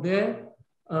hence from there,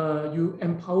 you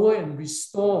empower and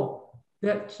restore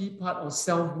that key part of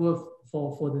self-worth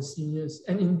for the seniors.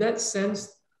 And in that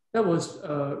sense, that was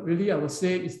really, I would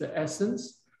say, is the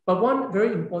essence. But one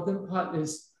very important part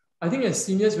is, I think as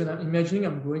seniors, when I'm imagining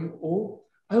I'm growing old,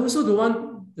 I also don't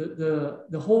want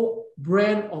the whole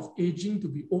brand of aging to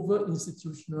be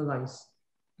over-institutionalized.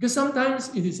 Because sometimes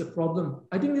it is a problem.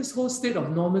 I think this whole state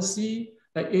of normalcy,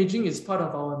 like aging is part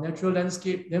of our natural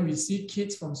landscape. Then we see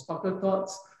kids from Sparkle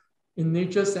Thoughts in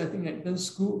nature setting at the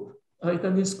school.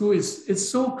 Eternity School is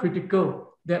so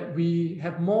critical that we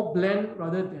have more blend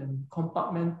rather than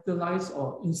compartmentalize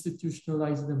or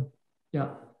institutionalize them. Yeah,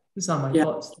 these are my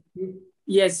thoughts. Thank you.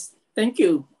 Yes, thank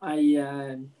you.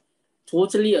 I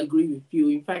totally agree with you.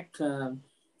 In fact,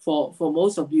 for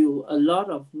most of you, a lot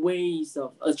of ways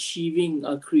of achieving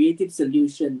a creative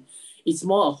solution, it's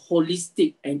more a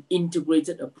holistic and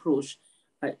integrated approach,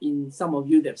 in some of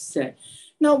you that said.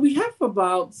 Now, we have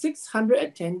about 600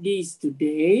 attendees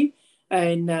today,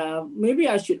 and maybe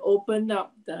I should open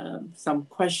up some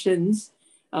questions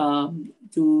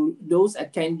to those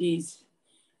attendees.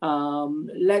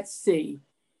 Let's say,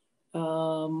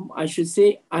 I should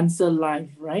say answer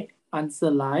live, right? Answer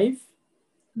live.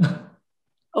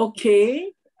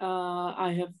 Okay,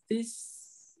 I have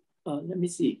this, let me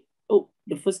see. Oh,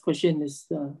 the first question is,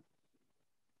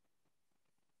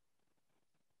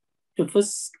 the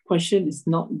first question is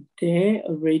not there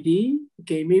already.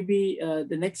 Okay, maybe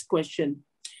the next question.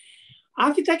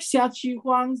 Architect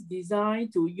Huang's design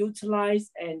to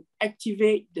utilize and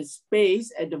activate the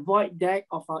space at the void deck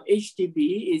of our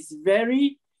HDB is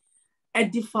very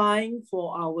edifying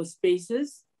for our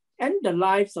spaces and the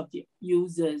lives of the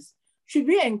users. Should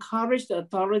we encourage the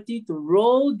authority to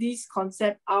roll this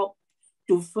concept out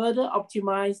to further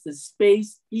optimize the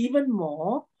space even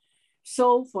more,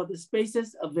 so for the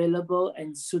spaces available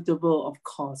and suitable, of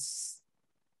course?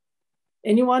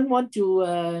 Anyone want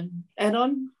to add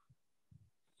on?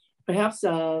 Perhaps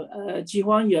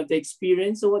Huang, you have the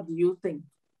experience, so what do you think?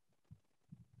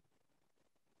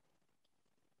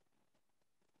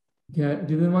 Yeah,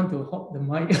 didn't want to hog the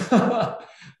mic,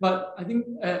 but I think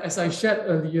as I shared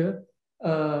earlier,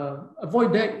 a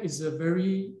void deck is a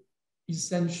very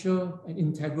essential and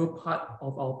integral part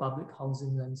of our public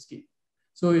housing landscape.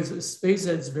 So it's a space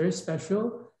that's very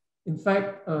special. In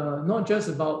fact, not just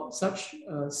about such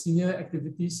a senior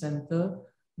activity center,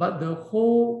 but the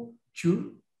whole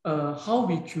how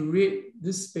we curate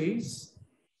this space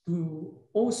to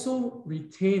also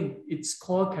retain its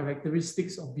core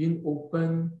characteristics of being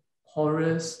open,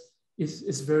 porous,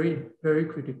 is very, very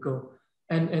critical.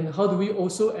 And how do we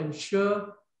also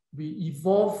ensure we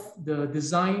evolve the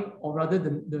design, or rather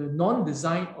the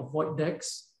non-design of void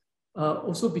decks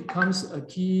also becomes a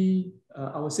key,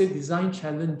 I would say, design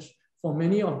challenge for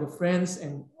many of the friends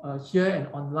and here and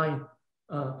online,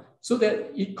 so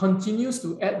that it continues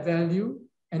to add value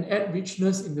and add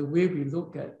richness in the way we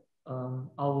look at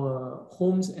our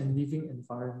homes and living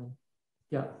environment.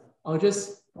 Yeah, I'll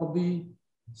just probably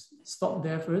stop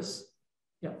there first.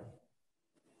 Yeah.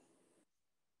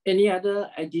 Any other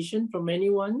addition from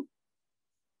anyone?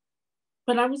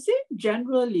 But I would say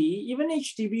generally, even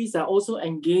HDBs are also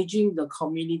engaging the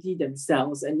community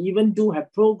themselves, and even do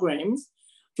have programs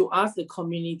to ask the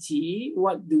community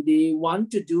what do they want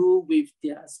to do with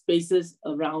their spaces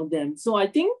around them. So I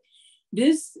think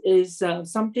this is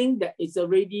something that is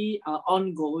already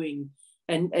ongoing.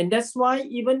 And that's why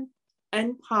even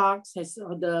NParks has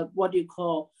what you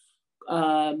call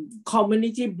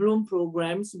community bloom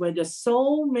programs, where there's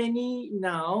so many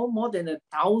now, more than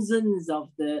thousands of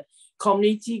the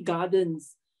community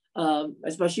gardens,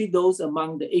 especially those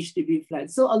among the HDB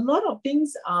flats. So a lot of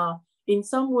things are in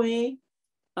some way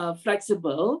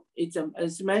flexible. It's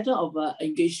a matter of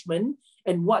engagement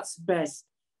and what's best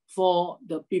for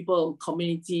the people,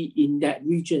 community in that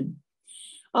region.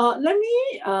 Let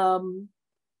me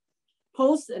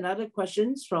pose another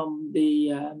questions from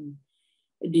the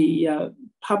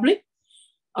public,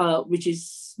 which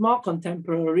is more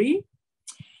contemporary.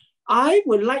 I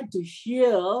would like to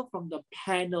hear from the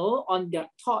panel on their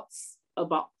thoughts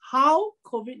about how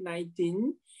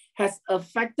COVID-19 has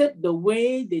affected the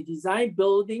way they design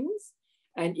buildings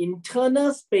and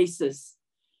internal spaces.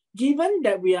 Given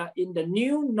that we are in the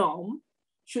new norm,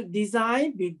 should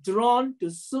design be drawn to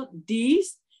suit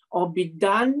these, or be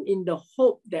done in the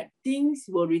hope that things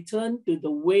will return to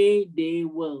the way they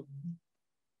were?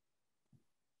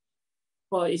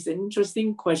 Well, it's an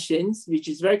interesting question, which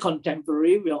is very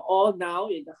contemporary. We are all now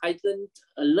in the heightened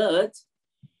alert,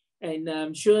 and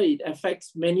I'm sure it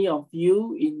affects many of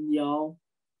you in your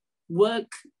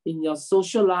work, in your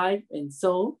social life, and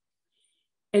so.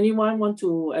 Anyone want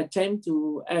to attempt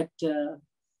to add?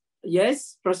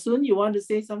 Yes, Prasoon, you want to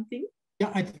say something?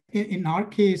 Yeah, in our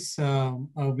case,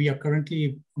 we are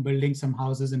currently building some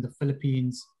houses in the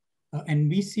Philippines, and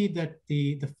we see that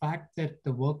the fact that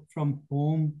the work from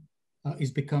home is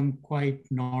become quite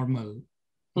normal,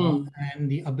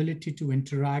 and the ability to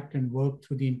interact and work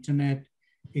through the internet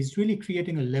is really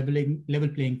creating a level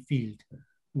playing field,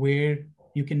 where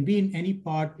you can be in any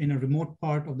part, in a remote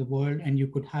part of the world, and you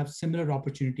could have similar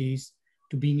opportunities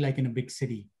to being like in a big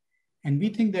city. And we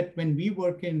think that when we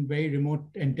work in very remote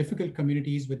and difficult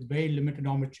communities with very limited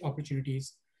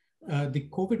opportunities, the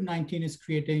COVID-19 is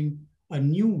creating a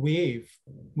new wave,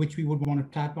 which we would want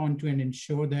to tap onto and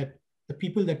ensure that the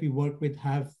people that we work with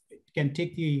can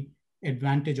take the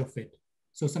advantage of it.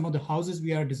 So some of the houses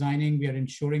we are designing, we are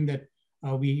ensuring that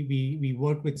we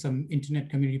work with some internet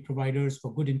community providers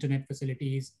for good internet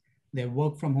facilities, their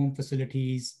work from home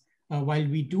facilities, while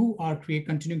we are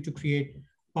continuing to create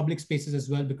public spaces as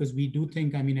well, because we do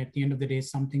think, I mean, at the end of the day,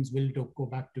 some things will go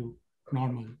back to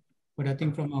normal. But I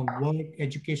think from a work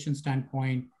education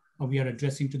standpoint, we are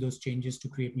addressing to those changes to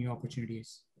create new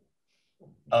opportunities.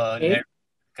 Larry,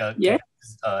 can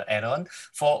I add on?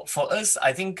 For us,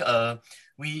 I think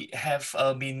we have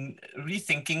been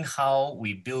rethinking how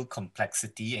we build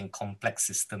complexity and complex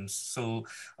systems. So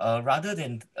rather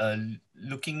than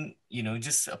looking,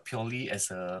 just purely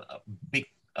as a big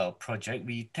project,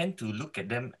 we tend to look at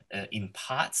them in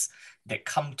parts that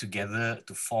come together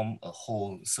to form a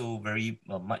whole. So very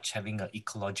much having an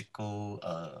ecological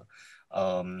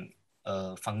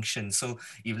function. So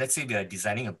if let's say we are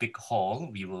designing a big hall,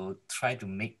 we will try to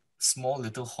make small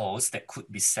little halls that could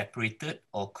be separated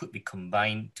or could be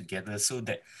combined together, so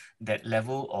that that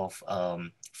level of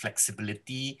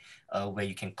flexibility where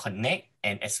you can connect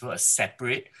and as well as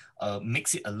separate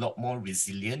makes it a lot more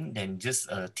resilient than just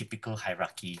a typical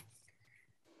hierarchy.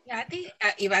 Yeah, I think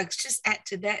if I just add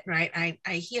to that, right,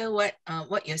 I hear what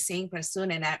you're saying,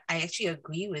 Prasoon, and I actually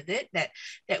agree with it, that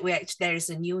there is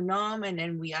a new norm, and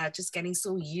then we are just getting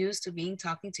so used to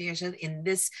talking to each other in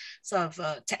this sort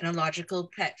of technological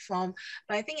platform.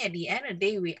 But I think at the end of the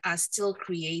day, we are still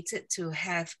created to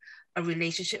have a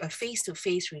relationship, a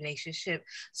face-to-face relationship.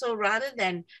 So rather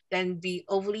than be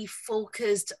overly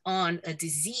focused on a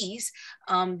disease,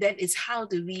 that is how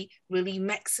do we really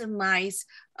maximize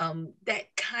that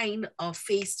kind of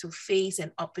face-to-face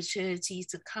and opportunities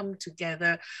to come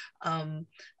together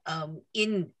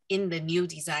in the new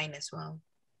design as well.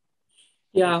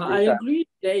 Yeah, I agree.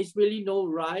 There is really no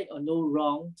right or no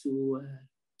wrong to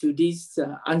these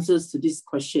answers to these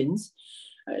questions.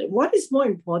 What is more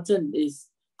important is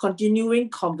continuing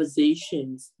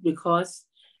conversations, because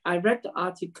I read the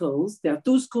articles. There are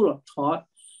two schools of thought.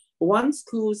 One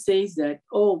school says that,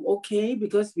 oh, okay,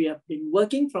 because we have been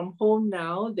working from home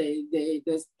now,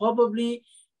 there's probably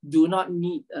do not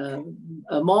need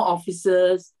more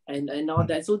officers and all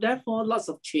that. So therefore, lots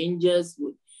of changes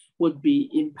would be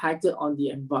impacted on the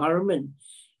environment.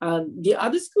 The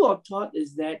other school of thought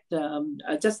is that,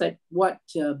 just like what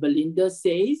Belinda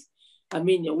says, I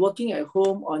mean, you're working at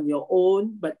home on your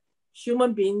own, but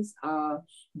human beings are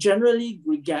generally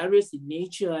gregarious in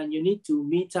nature, and you need to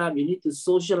meet up, you need to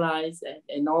socialize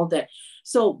and all that.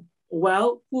 So,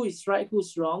 well, who is right,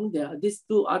 who's wrong? There are these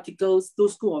two articles, two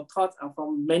schools of thought are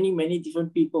from many, many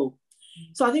different people.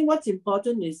 So I think what's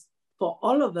important is for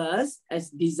all of us as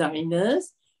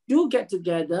designers, do get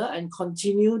together and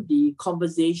continue the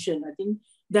conversation. I think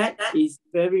that is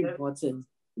very important.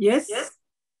 Yes?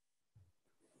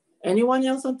 Anyone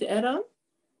else want to add on?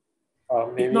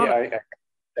 Maybe not, I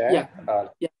yeah.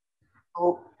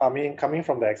 So, I mean, coming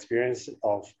from the experience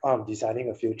of designing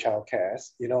a few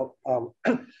childcares,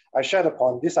 I shared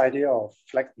upon this idea of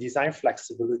design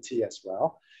flexibility as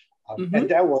well. And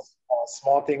that was a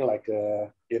small thing like,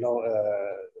 a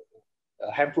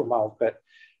handful amount, but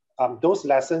those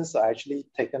lessons are actually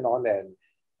taken on, and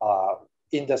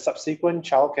in the subsequent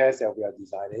childcares that we are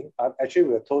designing, actually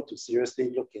we are told to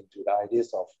seriously look into the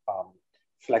ideas of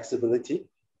flexibility,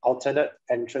 alternate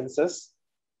entrances,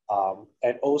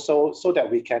 and also so that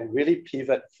we can really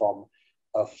pivot from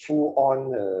a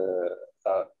full-on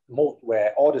mode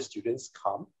where all the students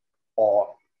come,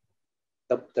 or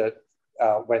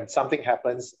when something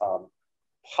happens,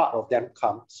 part of them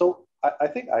come. So I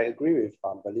think I agree with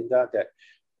Belinda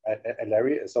and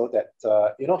Larry, so that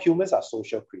humans are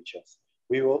social creatures.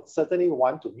 We will certainly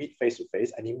want to meet face to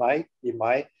face, and in my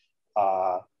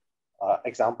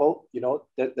example,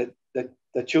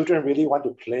 the children really want to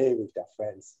play with their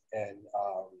friends, and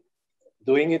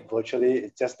doing it virtually,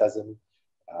 it just doesn't,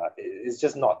 it's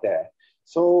just not there.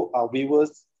 So we will,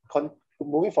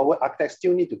 moving forward, architects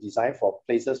still need to design for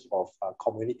places of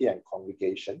community and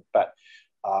congregation, but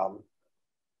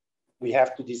we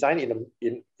have to design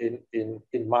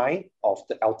in mind of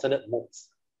the alternate modes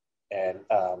and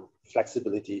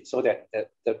flexibility, so that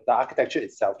the architecture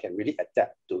itself can really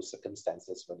adapt to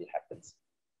circumstances when it happens.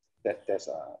 That's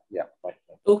yeah.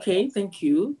 Okay, thank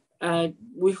you.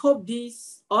 We hope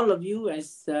all of you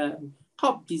as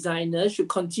top designers should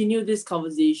continue this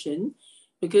conversation,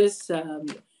 because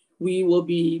we will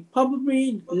be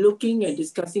probably looking and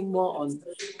discussing more on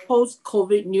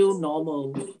post-COVID new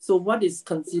normal. So what is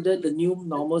considered the new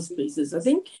normal spaces? I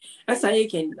think SIA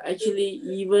can actually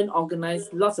even organize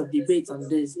lots of debates on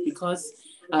this, because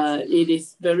it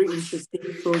is very interesting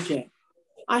project.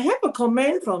 I have a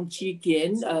comment from Chi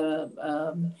Kian.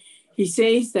 He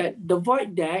says that the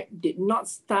void deck did not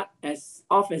start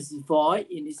off as void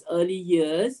in its early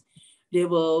years. There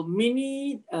were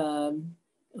many,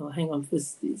 hang on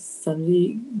first, this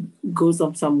suddenly goes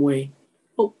off some way.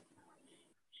 Oh,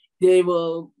 they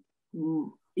were,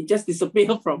 it just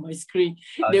disappeared from my screen.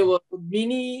 There were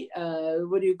many,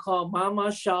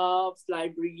 mama shops,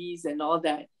 libraries and all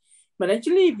that. But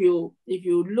actually, if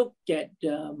you look at,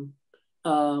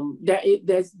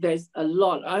 there's a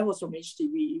lot. I was from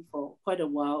HDB for quite a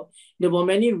while. There were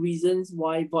many reasons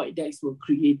why void decks were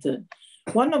created.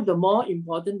 One of the more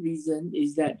important reasons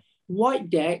is that void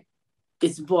deck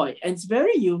is void, and it's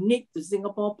very unique to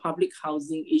Singapore public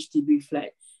housing HDB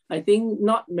flat. I think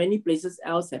not many places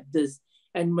else have this.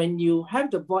 And when you have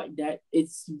the void deck,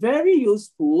 it's very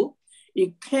useful.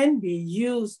 It can be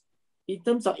used in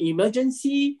terms of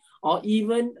emergency or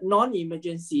even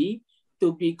non-emergency,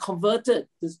 to be converted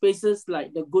to spaces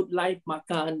like the Good Life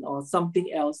Makan or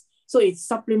something else. So it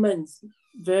supplements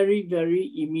very,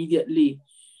 very immediately.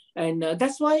 And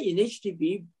that's why in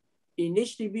HDB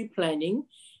planning,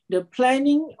 the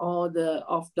planning of the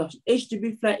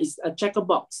HDB flat is a checker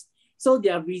box. So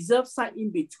there are reserve site in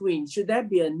between. Should there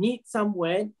be a need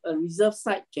somewhere, a reserve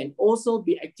site can also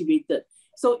be activated.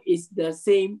 So it's the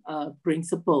same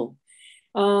principle.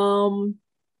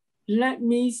 Let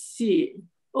me see.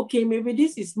 Okay, maybe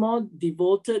this is more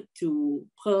devoted to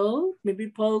Pearl. Maybe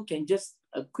Pearl can just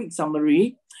a quick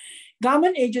summary.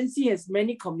 Government agency has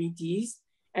many committees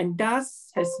and thus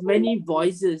has many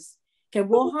voices. Can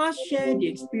Woha share the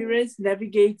experience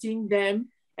navigating them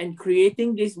and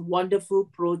creating this wonderful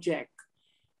project?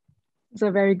 It's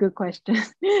a very good question.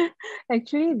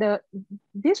 Actually,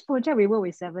 this project, we work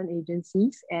with 7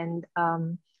 agencies, and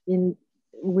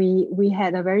we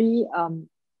had a very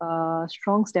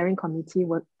strong steering committee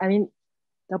work. I mean,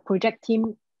 the project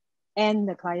team and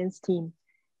the client's team.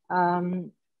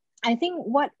 I think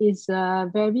what is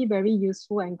very, very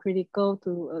useful and critical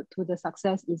to the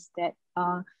success is that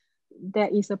there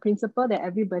is a principle that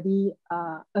everybody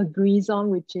agrees on,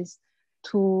 which is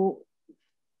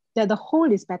that the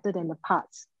whole is better than the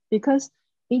parts, because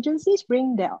agencies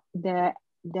bring their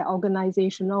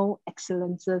organizational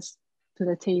excellences to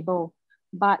the table.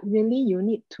 But really, you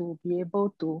need to be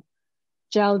able to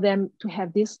gel them to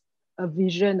have this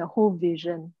vision, a whole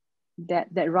vision that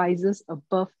rises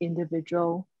above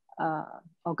individual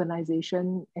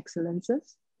organization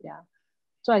excellences. Yeah.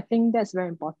 So I think that's very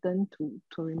important to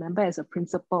remember as a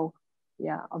principle,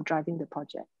 yeah, of driving the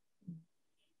project.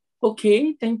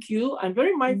 Okay, thank you. I'm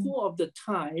very mindful of the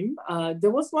time.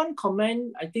 There was one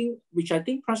comment, which I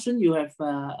think, Prasoon, you have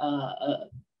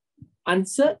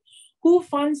answered. Who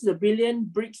funds the Billion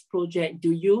Bricks project?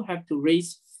 Do you have to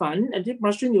raise fund? I think,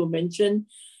 Prasoon, you mentioned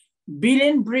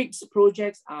Billion Bricks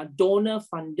projects are donor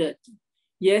funded.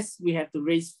 Yes, we have to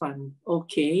raise fund.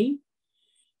 Okay.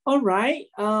 All right.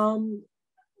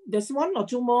 There's one or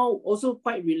two more also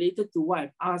quite related to what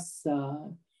I've asked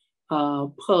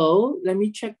Pearl. Let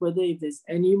me check whether if there's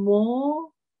any more.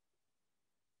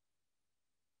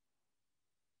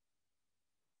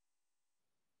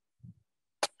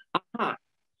 Aha.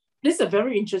 This is a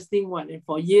very interesting one. And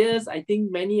for years, I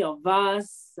think many of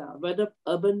us, whether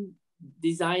urban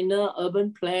designer,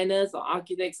 urban planners, or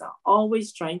architects, are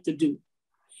always trying to do.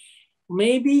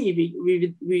 Maybe if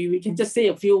we can just say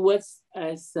a few words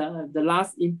as the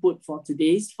last input for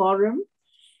today's forum.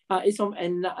 It's from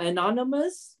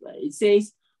Anonymous. It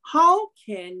says, how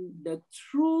can the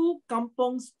true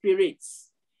kampong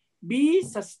spirits be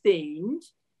sustained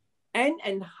and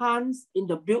enhanced in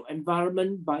the built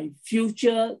environment by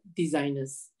future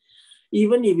designers?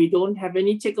 Even if we don't have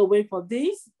any takeaway for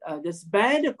this, just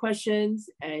bear the questions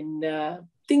and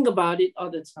think about it all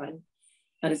the time.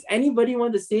 Does anybody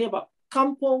want to say about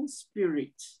kampong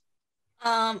spirit?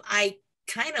 I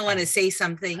kind of want to say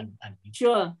something.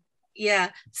 Sure.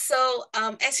 Yeah, so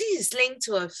actually it's linked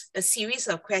to a series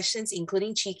of questions,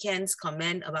 including Chi Ken's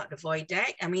comment about the void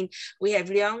deck. I mean, we have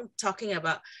Liang talking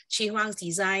about Chi Huang's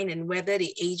design and whether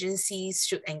the agencies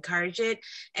should encourage it.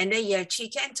 And then you have Chi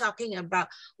Ken talking about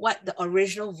what the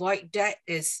original void deck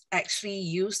is actually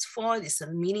used for. It's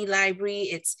a mini library,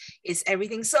 it's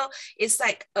everything. So it's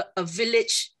like a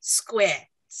village square,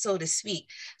 so to speak.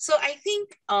 So I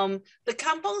think the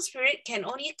kampong spirit can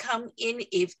only come in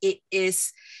if it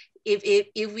is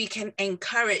if we can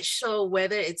encourage, so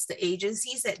whether it's the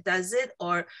agencies that does it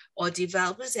or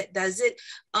developers that does it,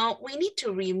 we need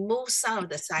to remove some of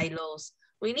the silos.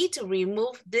 We need to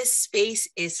remove this space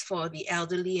is for the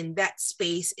elderly and that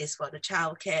space is for the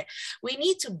childcare. We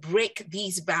need to break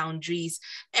these boundaries.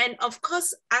 And of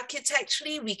course,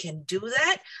 architecturally, we can do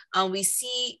that. We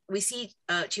see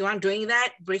Chi Huang doing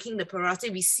that, breaking the porosity.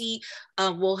 We see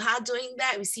Woha doing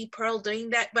that. We see Pearl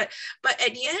doing that. But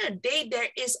at the end of the day, there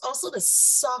is also the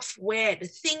software, the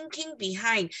thinking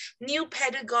behind new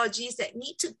pedagogies that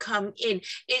need to come in.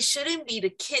 It shouldn't be the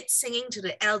kids singing to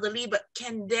the elderly, but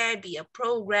can there be a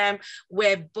program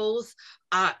where both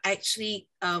are actually,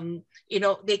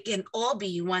 they can all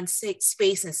be in one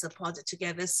space and supported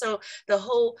together. So the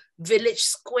whole village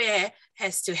square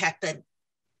has to happen.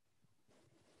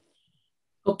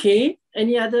 Okay,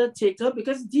 any other taker?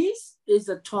 Because this is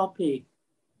a topic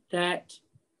that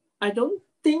I don't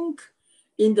think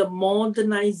in the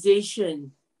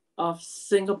modernization of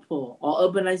Singapore or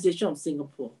urbanization of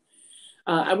Singapore,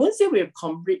 I won't say we've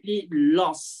completely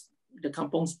lost the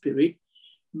kampong spirit,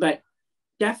 but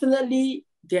definitely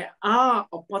there are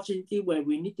opportunities where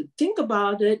we need to think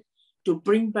about it to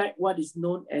bring back what is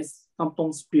known as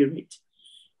kampong spirit.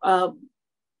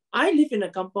 I lived in a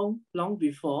kampong long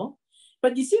before,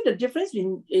 but you see the difference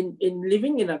in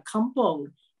living in a kampong.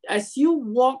 As you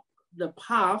walk the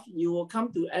path, you will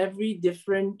come to every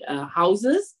different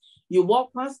houses. You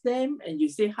walk past them and you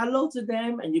say hello to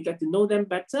them and you get to know them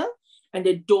better. And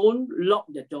they don't lock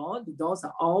the door. The doors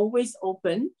are always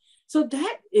open. So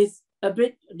that is a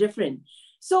bit different.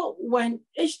 So when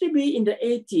HDB in the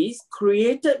 80s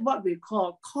created what we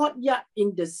call courtyard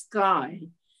in the sky,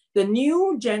 the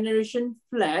new generation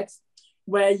flats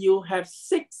where you have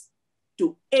 6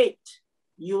 to 8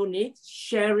 units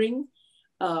sharing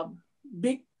a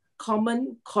big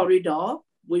common corridor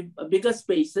with bigger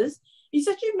spaces, it's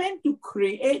actually meant to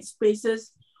create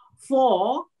spaces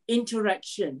for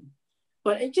interaction.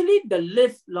 But actually the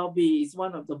lift lobby is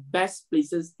one of the best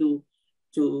places to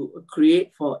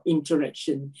create for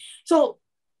interaction. So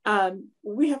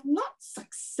we have not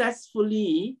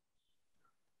successfully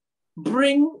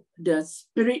bring the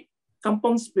spirit,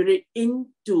 kampong spirit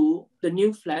into the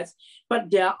new flats,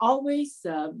 but there are always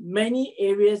many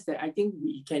areas that I think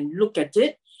we can look at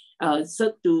it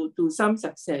so to some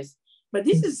success. But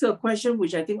this is a question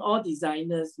which I think all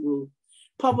designers will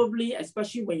probably,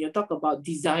 especially when you talk about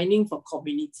designing for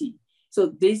community. So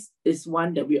this is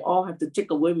one that we all have to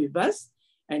take away with us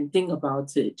and think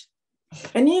about it.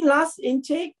 Any last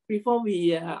intake before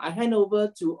we I hand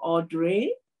over to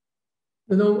Audrey?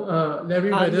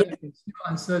 Larry, whether yeah. I can still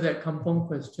answer that kampong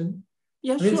question.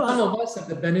 Yeah, I mean, sure. some of us have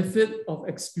the benefit of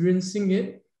experiencing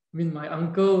it. I mean, my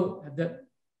uncle had that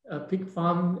pig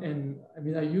farm, and I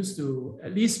mean, I used to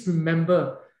at least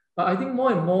remember. But I think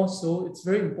more and more so, it's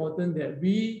very important that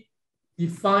we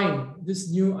define this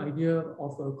new idea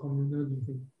of a communal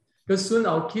living. Because soon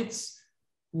our kids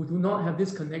who do not have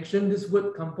this connection, this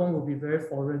word kampong will be very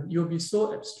foreign. It will be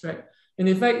so abstract. And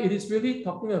in fact, it is really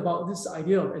talking about this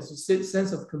idea of, as you said,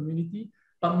 sense of community,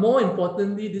 but more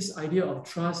importantly, this idea of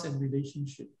trust and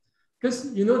relationship.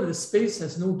 Because, the space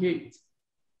has no gate.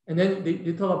 And then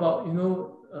they talk about,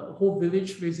 a whole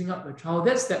village raising up a child.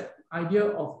 That's that idea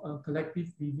of collective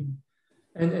living.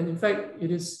 And in fact, it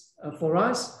is for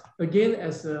us, again,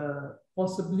 as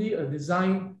possibly a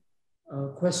design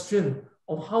question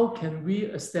of how can we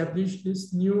establish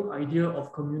this new idea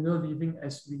of communal living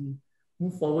as we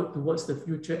move forward towards the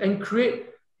future and create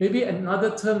maybe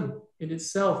another term in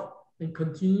itself and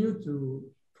continue to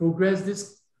progress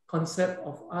this concept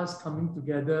of us coming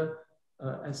together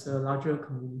as a larger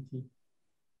community.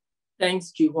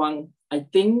 Thanks, Huang. I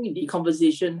think the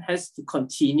conversation has to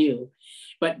continue,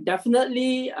 but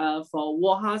definitely for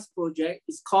Woha's project,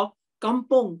 it's called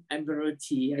Kampong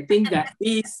Admiralty. I think that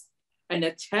is an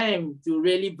attempt to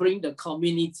really bring the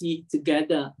community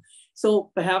together.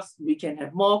 So perhaps we can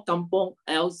have more kampong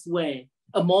elsewhere,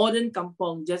 a modern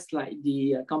kampong, just like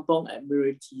the Kampong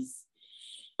Admiralties.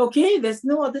 Okay, there's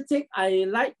no other take. I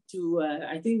like to,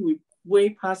 I think we way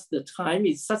past the time.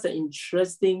 It's such an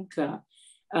interesting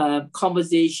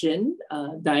conversation,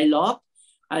 dialogue.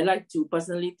 I'd like to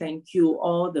personally thank you,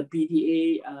 all the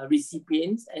PDA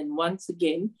recipients. And once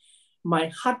again, my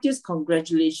heartiest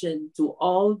congratulations to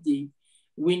all the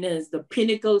winners, the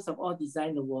pinnacles of all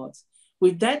design awards.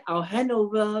 With that, I'll hand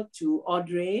over to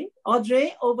Audrey.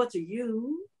 Audrey, over to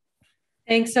you.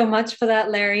 Thanks so much for that,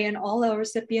 Larry, and all our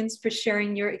recipients for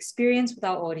sharing your experience with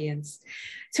our audience.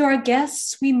 To our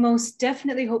guests, we most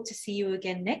definitely hope to see you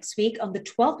again next week on the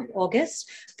 12th of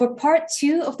August for part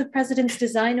 2 of the President's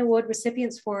Design Award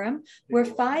Recipients Forum, where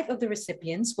 5 of the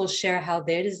recipients will share how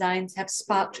their designs have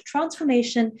sparked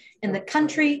transformation in the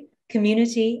country,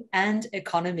 community, and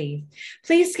economy.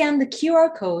 Please scan the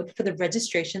QR code for the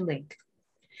registration link.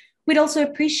 We'd also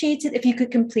appreciate it if you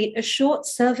could complete a short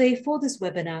survey for this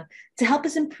webinar to help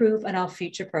us improve on our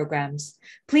future programs.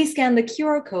 Please scan the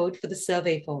QR code for the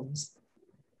survey forms.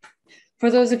 For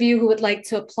those of you who would like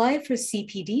to apply for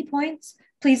CPD points,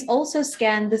 please also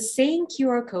scan the same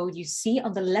QR code you see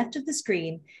on the left of the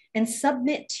screen and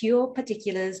submit your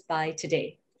particulars by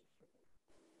today.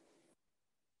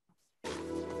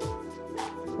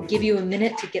 I'll give you a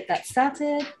minute to get that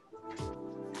started.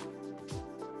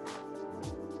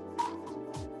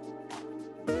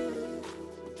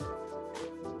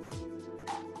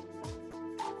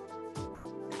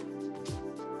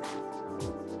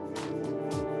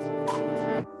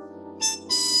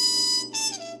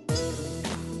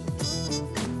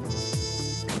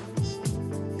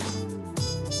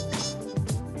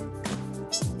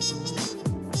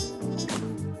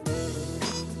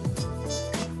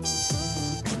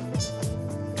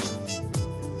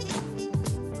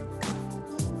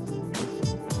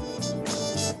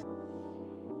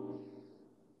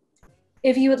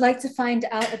 If you would like to find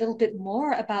out a little bit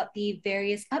more about the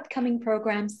various upcoming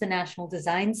programs the National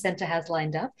Design Center has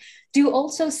lined up, do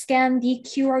also scan the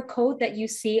QR code that you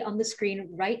see on the screen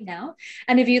right now.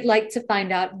 And if you'd like to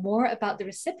find out more about the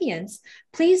recipients,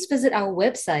 please visit our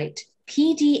website,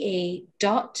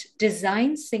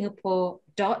 pda.designsingapore.org.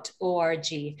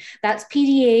 That's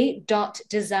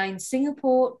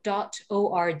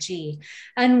pda.designsingapore.org.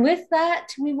 And with that,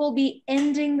 we will be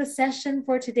ending the session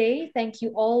for today. Thank you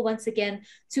all once again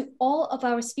to all of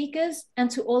our speakers and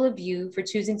to all of you for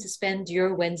choosing to spend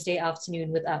your Wednesday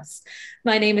afternoon with us.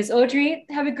 My name is Audrey.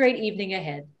 Have a great evening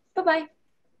ahead. Bye-bye.